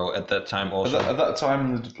 at that time also. At that time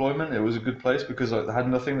in the deployment, it was a good place because I had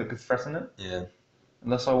nothing that could threaten it. Yeah.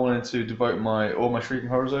 Unless I wanted to devote all my Shrieking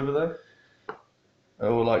Horrors over there.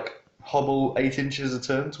 Or hobble 8 inches a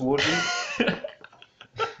turn towards you.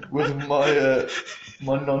 With my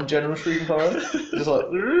non-general Shrieking Horror. Just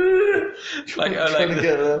trying to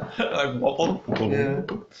get there. Like wobble? Yeah.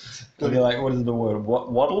 And you're like, what is the word?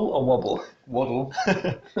 Waddle or wobble? Waddle.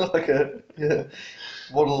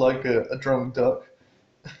 Waddle like a drunk duck.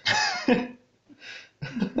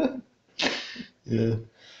 Yeah.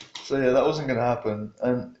 So yeah, that wasn't going to happen.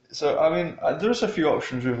 And so, I mean, there's a few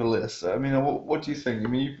options with a list. I mean, what do you think? I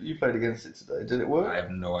mean, you played against it today. Did it work? I have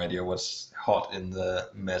no idea what's hot in the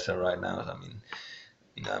meta right now. I mean,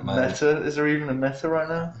 Meta? Is there even a meta right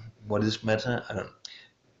now? What is meta? I don't.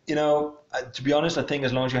 To be honest, I think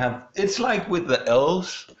as long as you have, it's like with the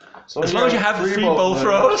elves. So As long as you have free bow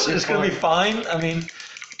throws, it's it's gonna be fine. I mean,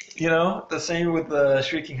 the same with the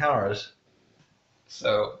Shrieking Horrors.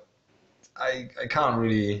 So, I can't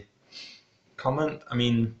really comment. I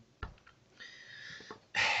mean,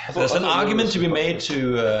 there's an argument to be made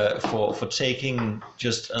for taking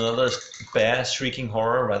just another bare Shrieking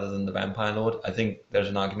Horror rather than the Vampire Lord. I think there's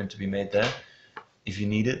an argument to be made there, if you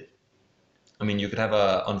need it. I mean, you could have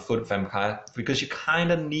a on-foot vampire, because you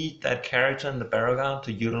kind of need that character in the Barrowguard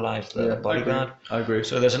to utilize the bodyguard. I agree.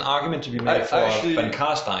 So there's an argument to be made for Van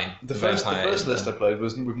Karstein. The first list I played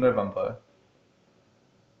was with no vampire.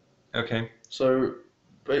 Okay. So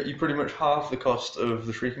you pretty much half the cost of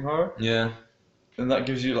the Shrieking Horror. Yeah. And that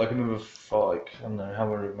gives you like another, I don't know how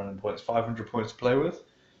many points, 500 points to play with.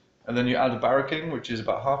 And then you add a Barracking, which is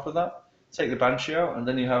about half of that. Take the Banshee out, and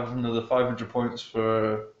then you have another 500 points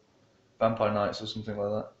for Vampire Knights or something like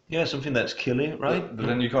that. Yeah, something that's killing, right? But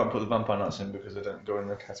then you can't put the Vampire Knights in because they don't go in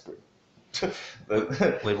the category.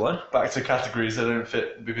 Wait, what? Back to categories, they don't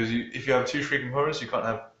fit, because if you have 2 Shrieking Horrors, you can't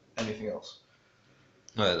have anything else.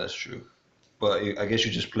 Oh, yeah, that's true. But I guess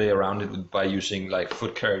you just play around it by using like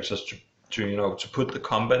foot characters to put the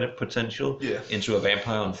combat potential into a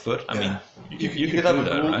vampire on foot. I mean, you could have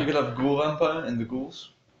that, right? You could have a Ghoul Vampire in the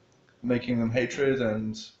Ghouls, making them hatred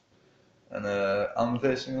and armor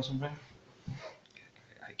piercing or something.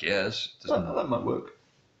 I guess that might work.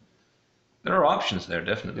 There are options there,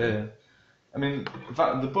 definitely. Yeah. I mean,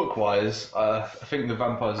 the book wise, I think the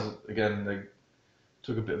vampires again they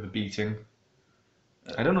took a bit of a beating.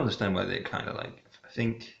 I don't understand why they kind of I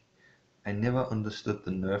think I never understood the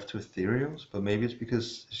nerf to ethereals, but maybe it's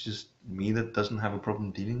because it's just me that doesn't have a problem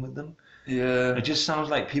dealing with them. Yeah. It just sounds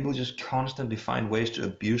like people just constantly find ways to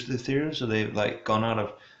abuse the ethereals, so they've gone out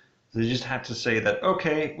of. They just had to say that,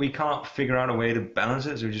 okay, we can't figure out a way to balance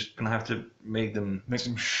it, so we're just gonna have to make them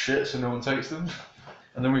shit so no one takes them,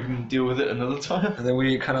 and then we can deal with it another time. And then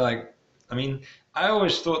we kind of I mean, I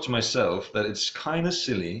always thought to myself that it's kind of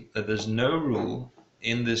silly that there's no rule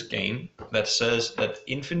in this game that says that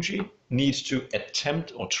infantry needs to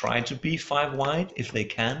attempt or try to be 5 wide if they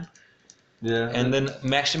can. Yeah. And then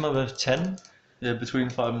maximum of 10. Yeah, between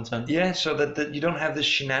 5 and 10. Yeah, so that you don't have this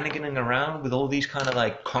shenaniganing around with all these kind of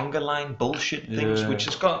conga line bullshit things, which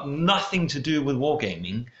has got nothing to do with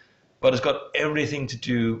wargaming, but it's got everything to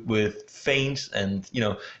do with feints and,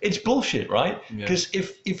 it's bullshit, right? Because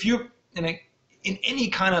if you're in any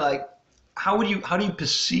kind of how do you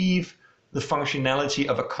perceive the functionality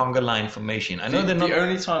of a conga line formation? I know the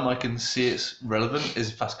only time I can see it's relevant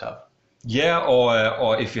is fast cav. Yeah,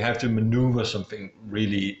 or if you have to maneuver something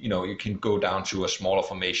really, you can go down to a smaller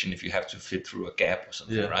formation if you have to fit through a gap or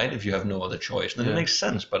something, right? If you have no other choice, then it makes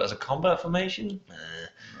sense. But as a combat formation,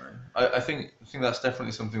 I think that's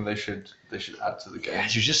definitely something they should add to the game. Yeah,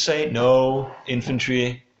 you just say no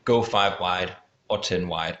infantry, go 5 wide or 10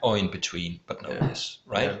 wide or in between, but no this,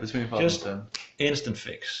 right? Yeah, between 5 just and 10. Instant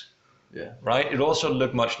fix. Yeah. Right. It also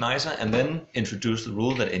looked much nicer, and then introduce the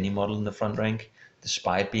rule that any model in the front rank,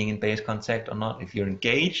 despite being in base contact or not, if you're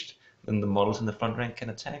engaged, then the models in the front rank can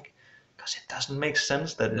attack. Because it doesn't make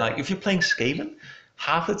sense that if you're playing Skaven,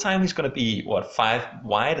 half the time he's going to be 5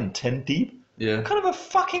 wide and 10 deep. Yeah. What kind of a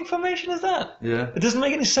fucking formation is that? Yeah. It doesn't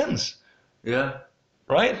make any sense. Yeah.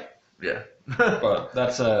 Right? Yeah. But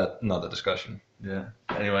that's another discussion. Yeah.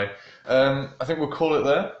 Anyway, I think we'll call it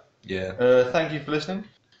there. Yeah. Thank you for listening.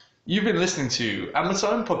 You've been listening to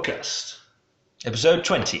Amazon Podcast. Episode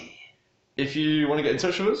 20. If you want to get in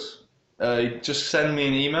touch with us, just send me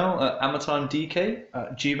an email at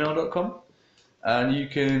amatimedk@gmail.com. And you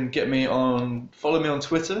can follow me on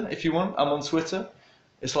Twitter if you want. I'm on Twitter.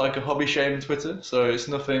 It's like a hobby shame Twitter, so it's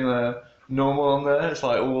nothing normal on there. It's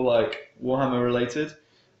all Warhammer related.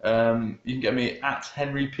 You can get me at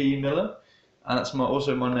Henry P. Miller, and that's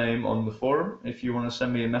also my name on the forum if you want to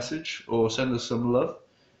send me a message or send us some love.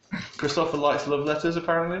 Christopher likes love letters,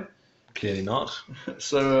 apparently. Clearly not.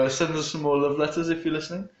 So send us some more love letters if you're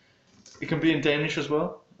listening. It can be in Danish as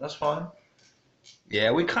well. That's fine.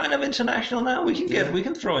 Yeah, we're kind of international now. We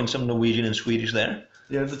can throw in some Norwegian and Swedish there.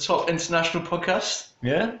 Yeah, the top international podcast.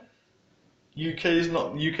 Yeah. UK.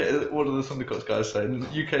 What do the Thundercats guys say?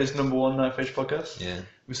 UK's #1 Knife Edge podcast. Yeah.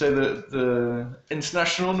 We say the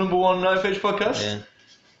international #1 Knife Edge podcast. Yeah.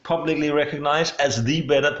 Publicly recognized as the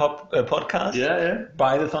better podcast. Yeah.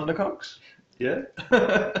 By the Thundercocks. Yeah.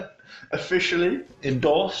 Officially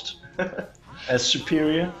endorsed as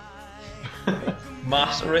superior.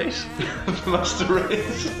 Master race. Master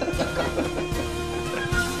race. You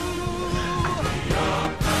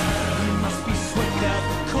must be swift as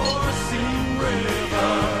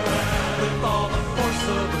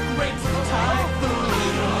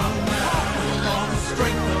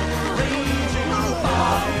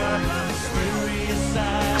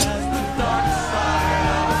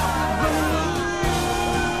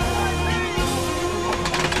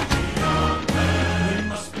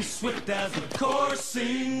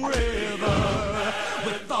coursing river,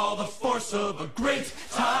 with all the force of a great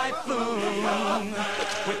typhoon,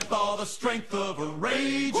 with all the strength of a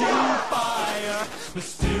raging fire,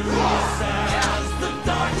 mysterious as the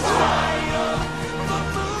dark side of